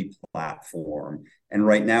mobility platform. And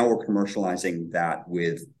right now we're commercializing that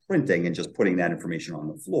with printing and just putting that information on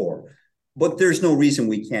the floor. But there's no reason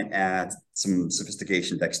we can't add some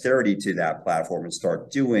sophistication, dexterity to that platform and start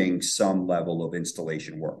doing some level of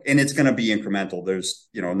installation work. And it's going to be incremental. There's,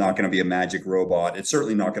 not going to be a magic robot. It's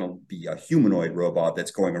certainly not going to be a humanoid robot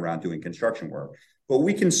that's going around doing construction work. But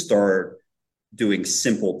we can start doing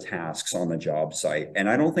simple tasks on the job site. And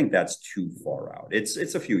I don't think that's too far out. It's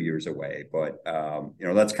a few years away, but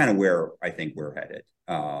that's kind of where I think we're headed.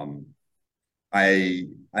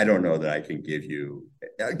 I don't know that I can give you,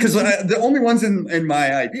 because the only ones in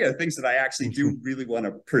my idea, things that I actually do really want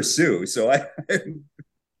to pursue. So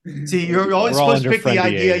see, you're always supposed to pick the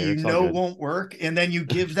idea won't work, and then you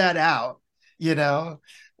give that out. That's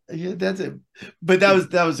it. But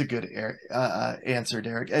that was a good answer,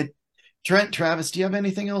 Derrick. Trent, Travis, do you have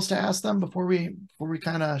anything else to ask them before we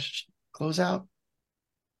kind of close out?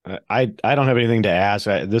 I don't have anything to ask.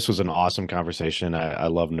 This was an awesome conversation. I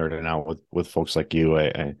love nerding out with folks like you.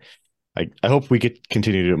 I hope we could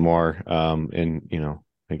continue to do it more. And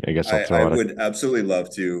I guess I would absolutely love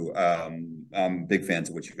to. I'm big fans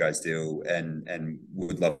of what you guys do, and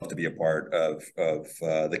would love to be a part of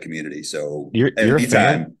the community. So you're a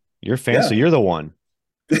fan. You're a fan, so you're the one.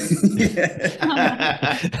 We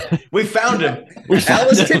found him.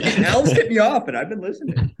 Alice tipped me off, and I've been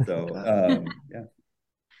listening. So yeah.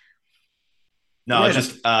 No,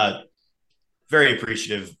 just very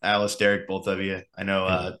appreciative, Alice, Derrick, both of you. I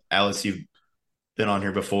know, Alice, you've been on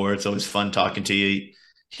here before. It's always fun talking to you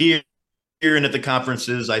here and at the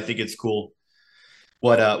conferences. I think it's cool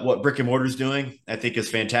what Brick and Mortar is doing. I think is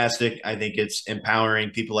fantastic. I think it's empowering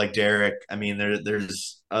people like Derrick. I mean,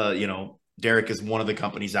 there's Derrick is one of the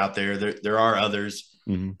companies out there. There are others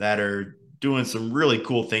that are doing some really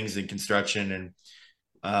cool things in construction,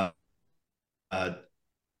 and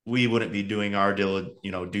we wouldn't be doing our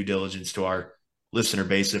due diligence to our listener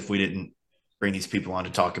base if we didn't bring these people on to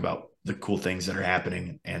talk about the cool things that are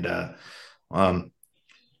happening. And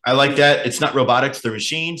I like that. It's not robotics, they're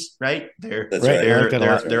machines, right? They're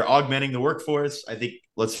augmenting the workforce. I think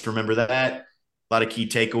let's remember that. A lot of key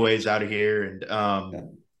takeaways out of here. And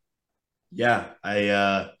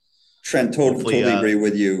Trent, totally agree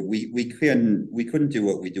with you. We couldn't do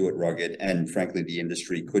what we do at Rugged, and frankly, the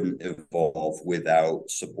industry couldn't evolve without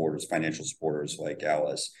financial supporters like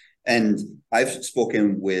Alice. And I've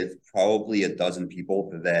spoken with probably a dozen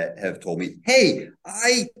people that have told me, "Hey,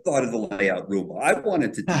 I thought of the layout room. I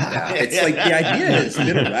wanted to do that." It's like the idea has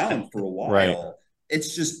been around for a while. Right.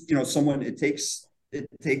 It's just it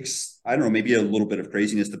takes, I don't know, maybe a little bit of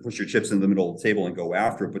craziness to push your chips in the middle of the table and go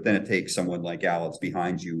after it. But then it takes someone like Alex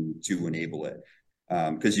behind you to enable it.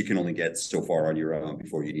 Because you can only get so far on your own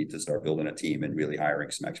before you need to start building a team and really hiring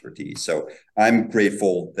some expertise. So I'm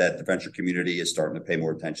grateful that the venture community is starting to pay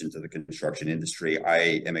more attention to the construction industry.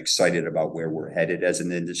 I am excited about where we're headed as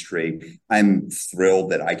an industry. I'm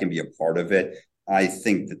thrilled that I can be a part of it. I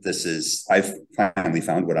think that I've finally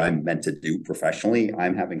found what I'm meant to do professionally.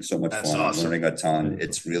 I'm having so much fun. Awesome. I'm learning a ton.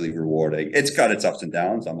 It's really rewarding. It's got its ups and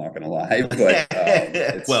downs. I'm not going to lie, but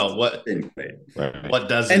what been great. What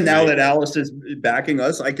does and now that Alice is backing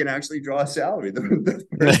us, I can actually draw a salary. The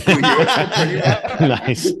first 2 years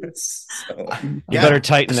nice. You better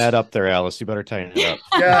tighten that up there, Alice. You better tighten it up.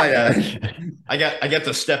 Yeah. I got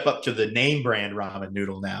to step up to the name brand ramen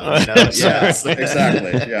noodle now. Yeah, exactly.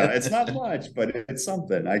 Yeah, it's not much, but it's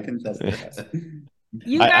something I can justify.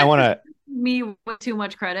 You guys want to me with too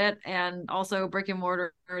much credit, and also Brick and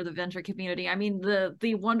Mortar or the venture community. I mean,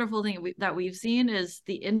 the wonderful thing that we've seen is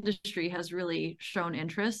the industry has really shown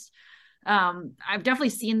interest. I've definitely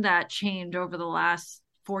seen that change over the last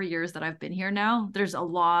 4 years that I've been here now, there's a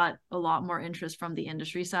lot more interest from the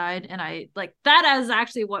industry side. And I like that is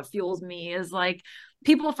actually what fuels me, is like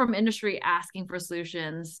people from industry asking for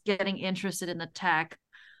solutions, getting interested in the tech,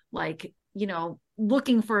 like, you know,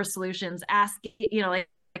 looking for solutions, asking, you know, like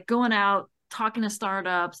going out, talking to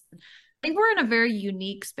startups. I think we're in a very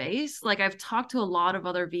unique space. Like I've talked to a lot of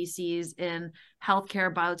other VCs in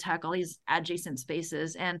healthcare, biotech, all these adjacent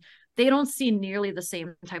spaces, and they don't see nearly the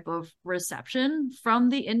same type of reception from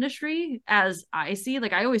the industry as I see.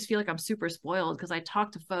 Like I always feel like I'm super spoiled because I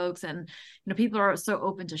talk to folks and, you know, people are so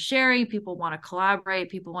open to sharing, people want to collaborate,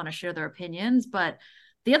 people want to share their opinions, but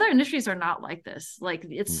the other industries are not like this. Like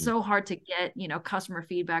it's so hard to get, you know, customer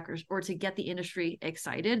feedback or to get the industry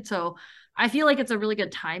excited. So I feel like it's a really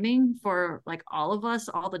good timing for like all of us,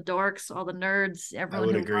 all the dorks, all the nerds,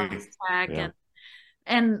 everyone who loves tech. Yeah.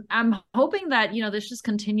 And I'm hoping that, you know, this just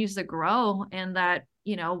continues to grow and that,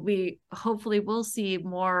 you know, we hopefully will see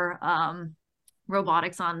more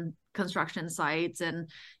robotics on construction sites and,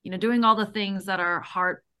 you know, doing all the things that are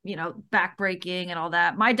hard, you know, back breaking and all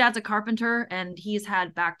that. My dad's a carpenter and he's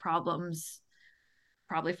had back problems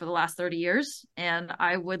probably for the last 30 years. And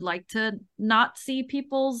I would like to not see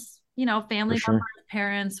people's, you know, family members,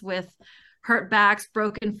 parents with hurt backs,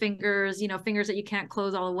 broken fingers, you know, fingers that you can't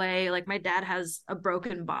close all the way. Like my dad has a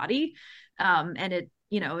broken body, and it,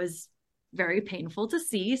 you know, is very painful to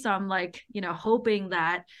see. So I'm like, you know, hoping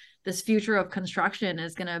that this future of construction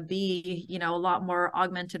is going to be, you know, a lot more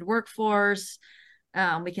augmented workforce.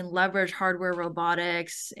 We can leverage hardware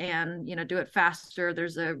robotics and, you know, do it faster.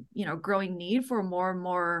 There's a, you know, growing need for more and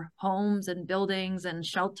more homes and buildings and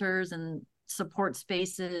shelters and support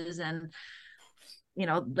spaces and, you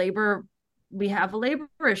know, labor. We have a labor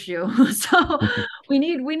issue. So we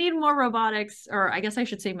need more robotics, or I guess I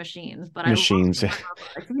should say machines, but machines.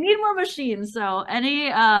 We need more machines. So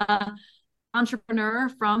any entrepreneur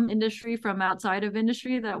from industry, from outside of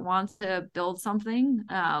industry that wants to build something,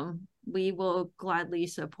 we will gladly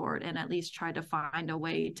support and at least try to find a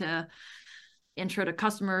way to intro to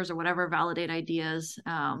customers or whatever, validate ideas.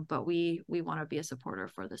 But we want to be a supporter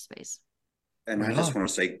for this space. And I just want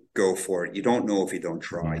to say, go for it. You don't know if you don't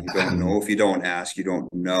try. You don't know if you don't ask. You don't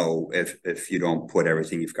know if you don't put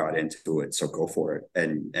everything you've got into it. So go for it.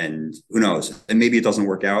 And who knows? And maybe it doesn't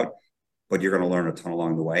work out, but you're going to learn a ton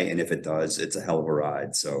along the way. And if it does, it's a hell of a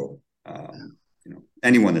ride. So, you know,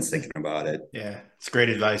 anyone that's thinking about it. Yeah, it's great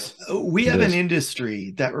advice. We have an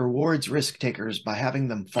industry that rewards risk takers by having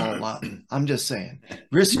them fall up. I'm just saying,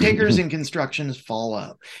 risk takers in construction fall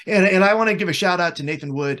up. And I want to give a shout out to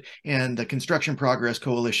Nathan Wood and the Construction Progress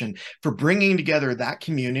Coalition for bringing together that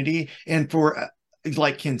community and for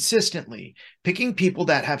like consistently picking people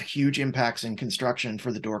that have huge impacts in construction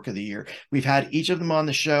for the Dork of the Year. We've had each of them on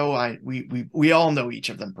the show. We all know each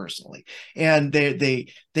of them personally, and they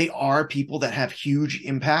are people that have huge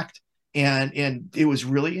impact. And it was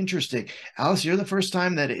really interesting. Alice, you're the first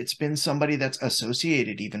time that it's been somebody that's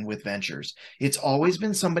associated even with ventures. It's always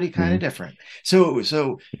been somebody kind of different. So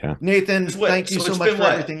yeah. Nathan, thank you so much for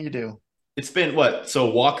everything you do. It's been what?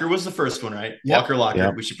 So Walker was the first one, right? Yep. Walker Locker.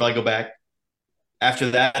 Yep. We should probably go back.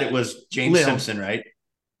 After that, it was James Simpson, right?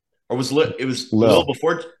 Or was it was Lil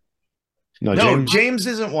before? No, James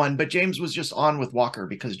isn't one, but James was just on with Walker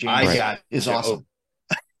because James is awesome.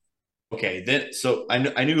 Okay, then so I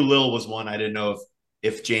knew Lil was one. I didn't know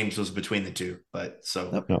if James was between the two, but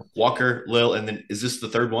so Walker, Lil, and then is this the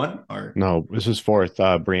third one or no? This is fourth.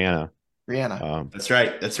 Brianna. That's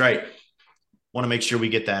right. Want to make sure we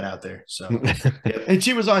get that out there. So, yep. And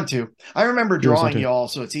she was on too. I remember drawing you all,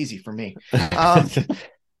 so it's easy for me. But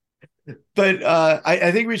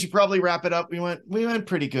I think we should probably wrap it up. We went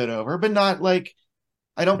pretty good over, but not like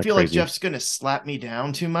I don't feel like Jeff's going to slap me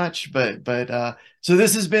down too much. But so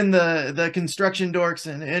this has been the Construction Dorks,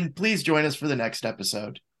 and please join us for the next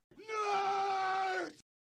episode.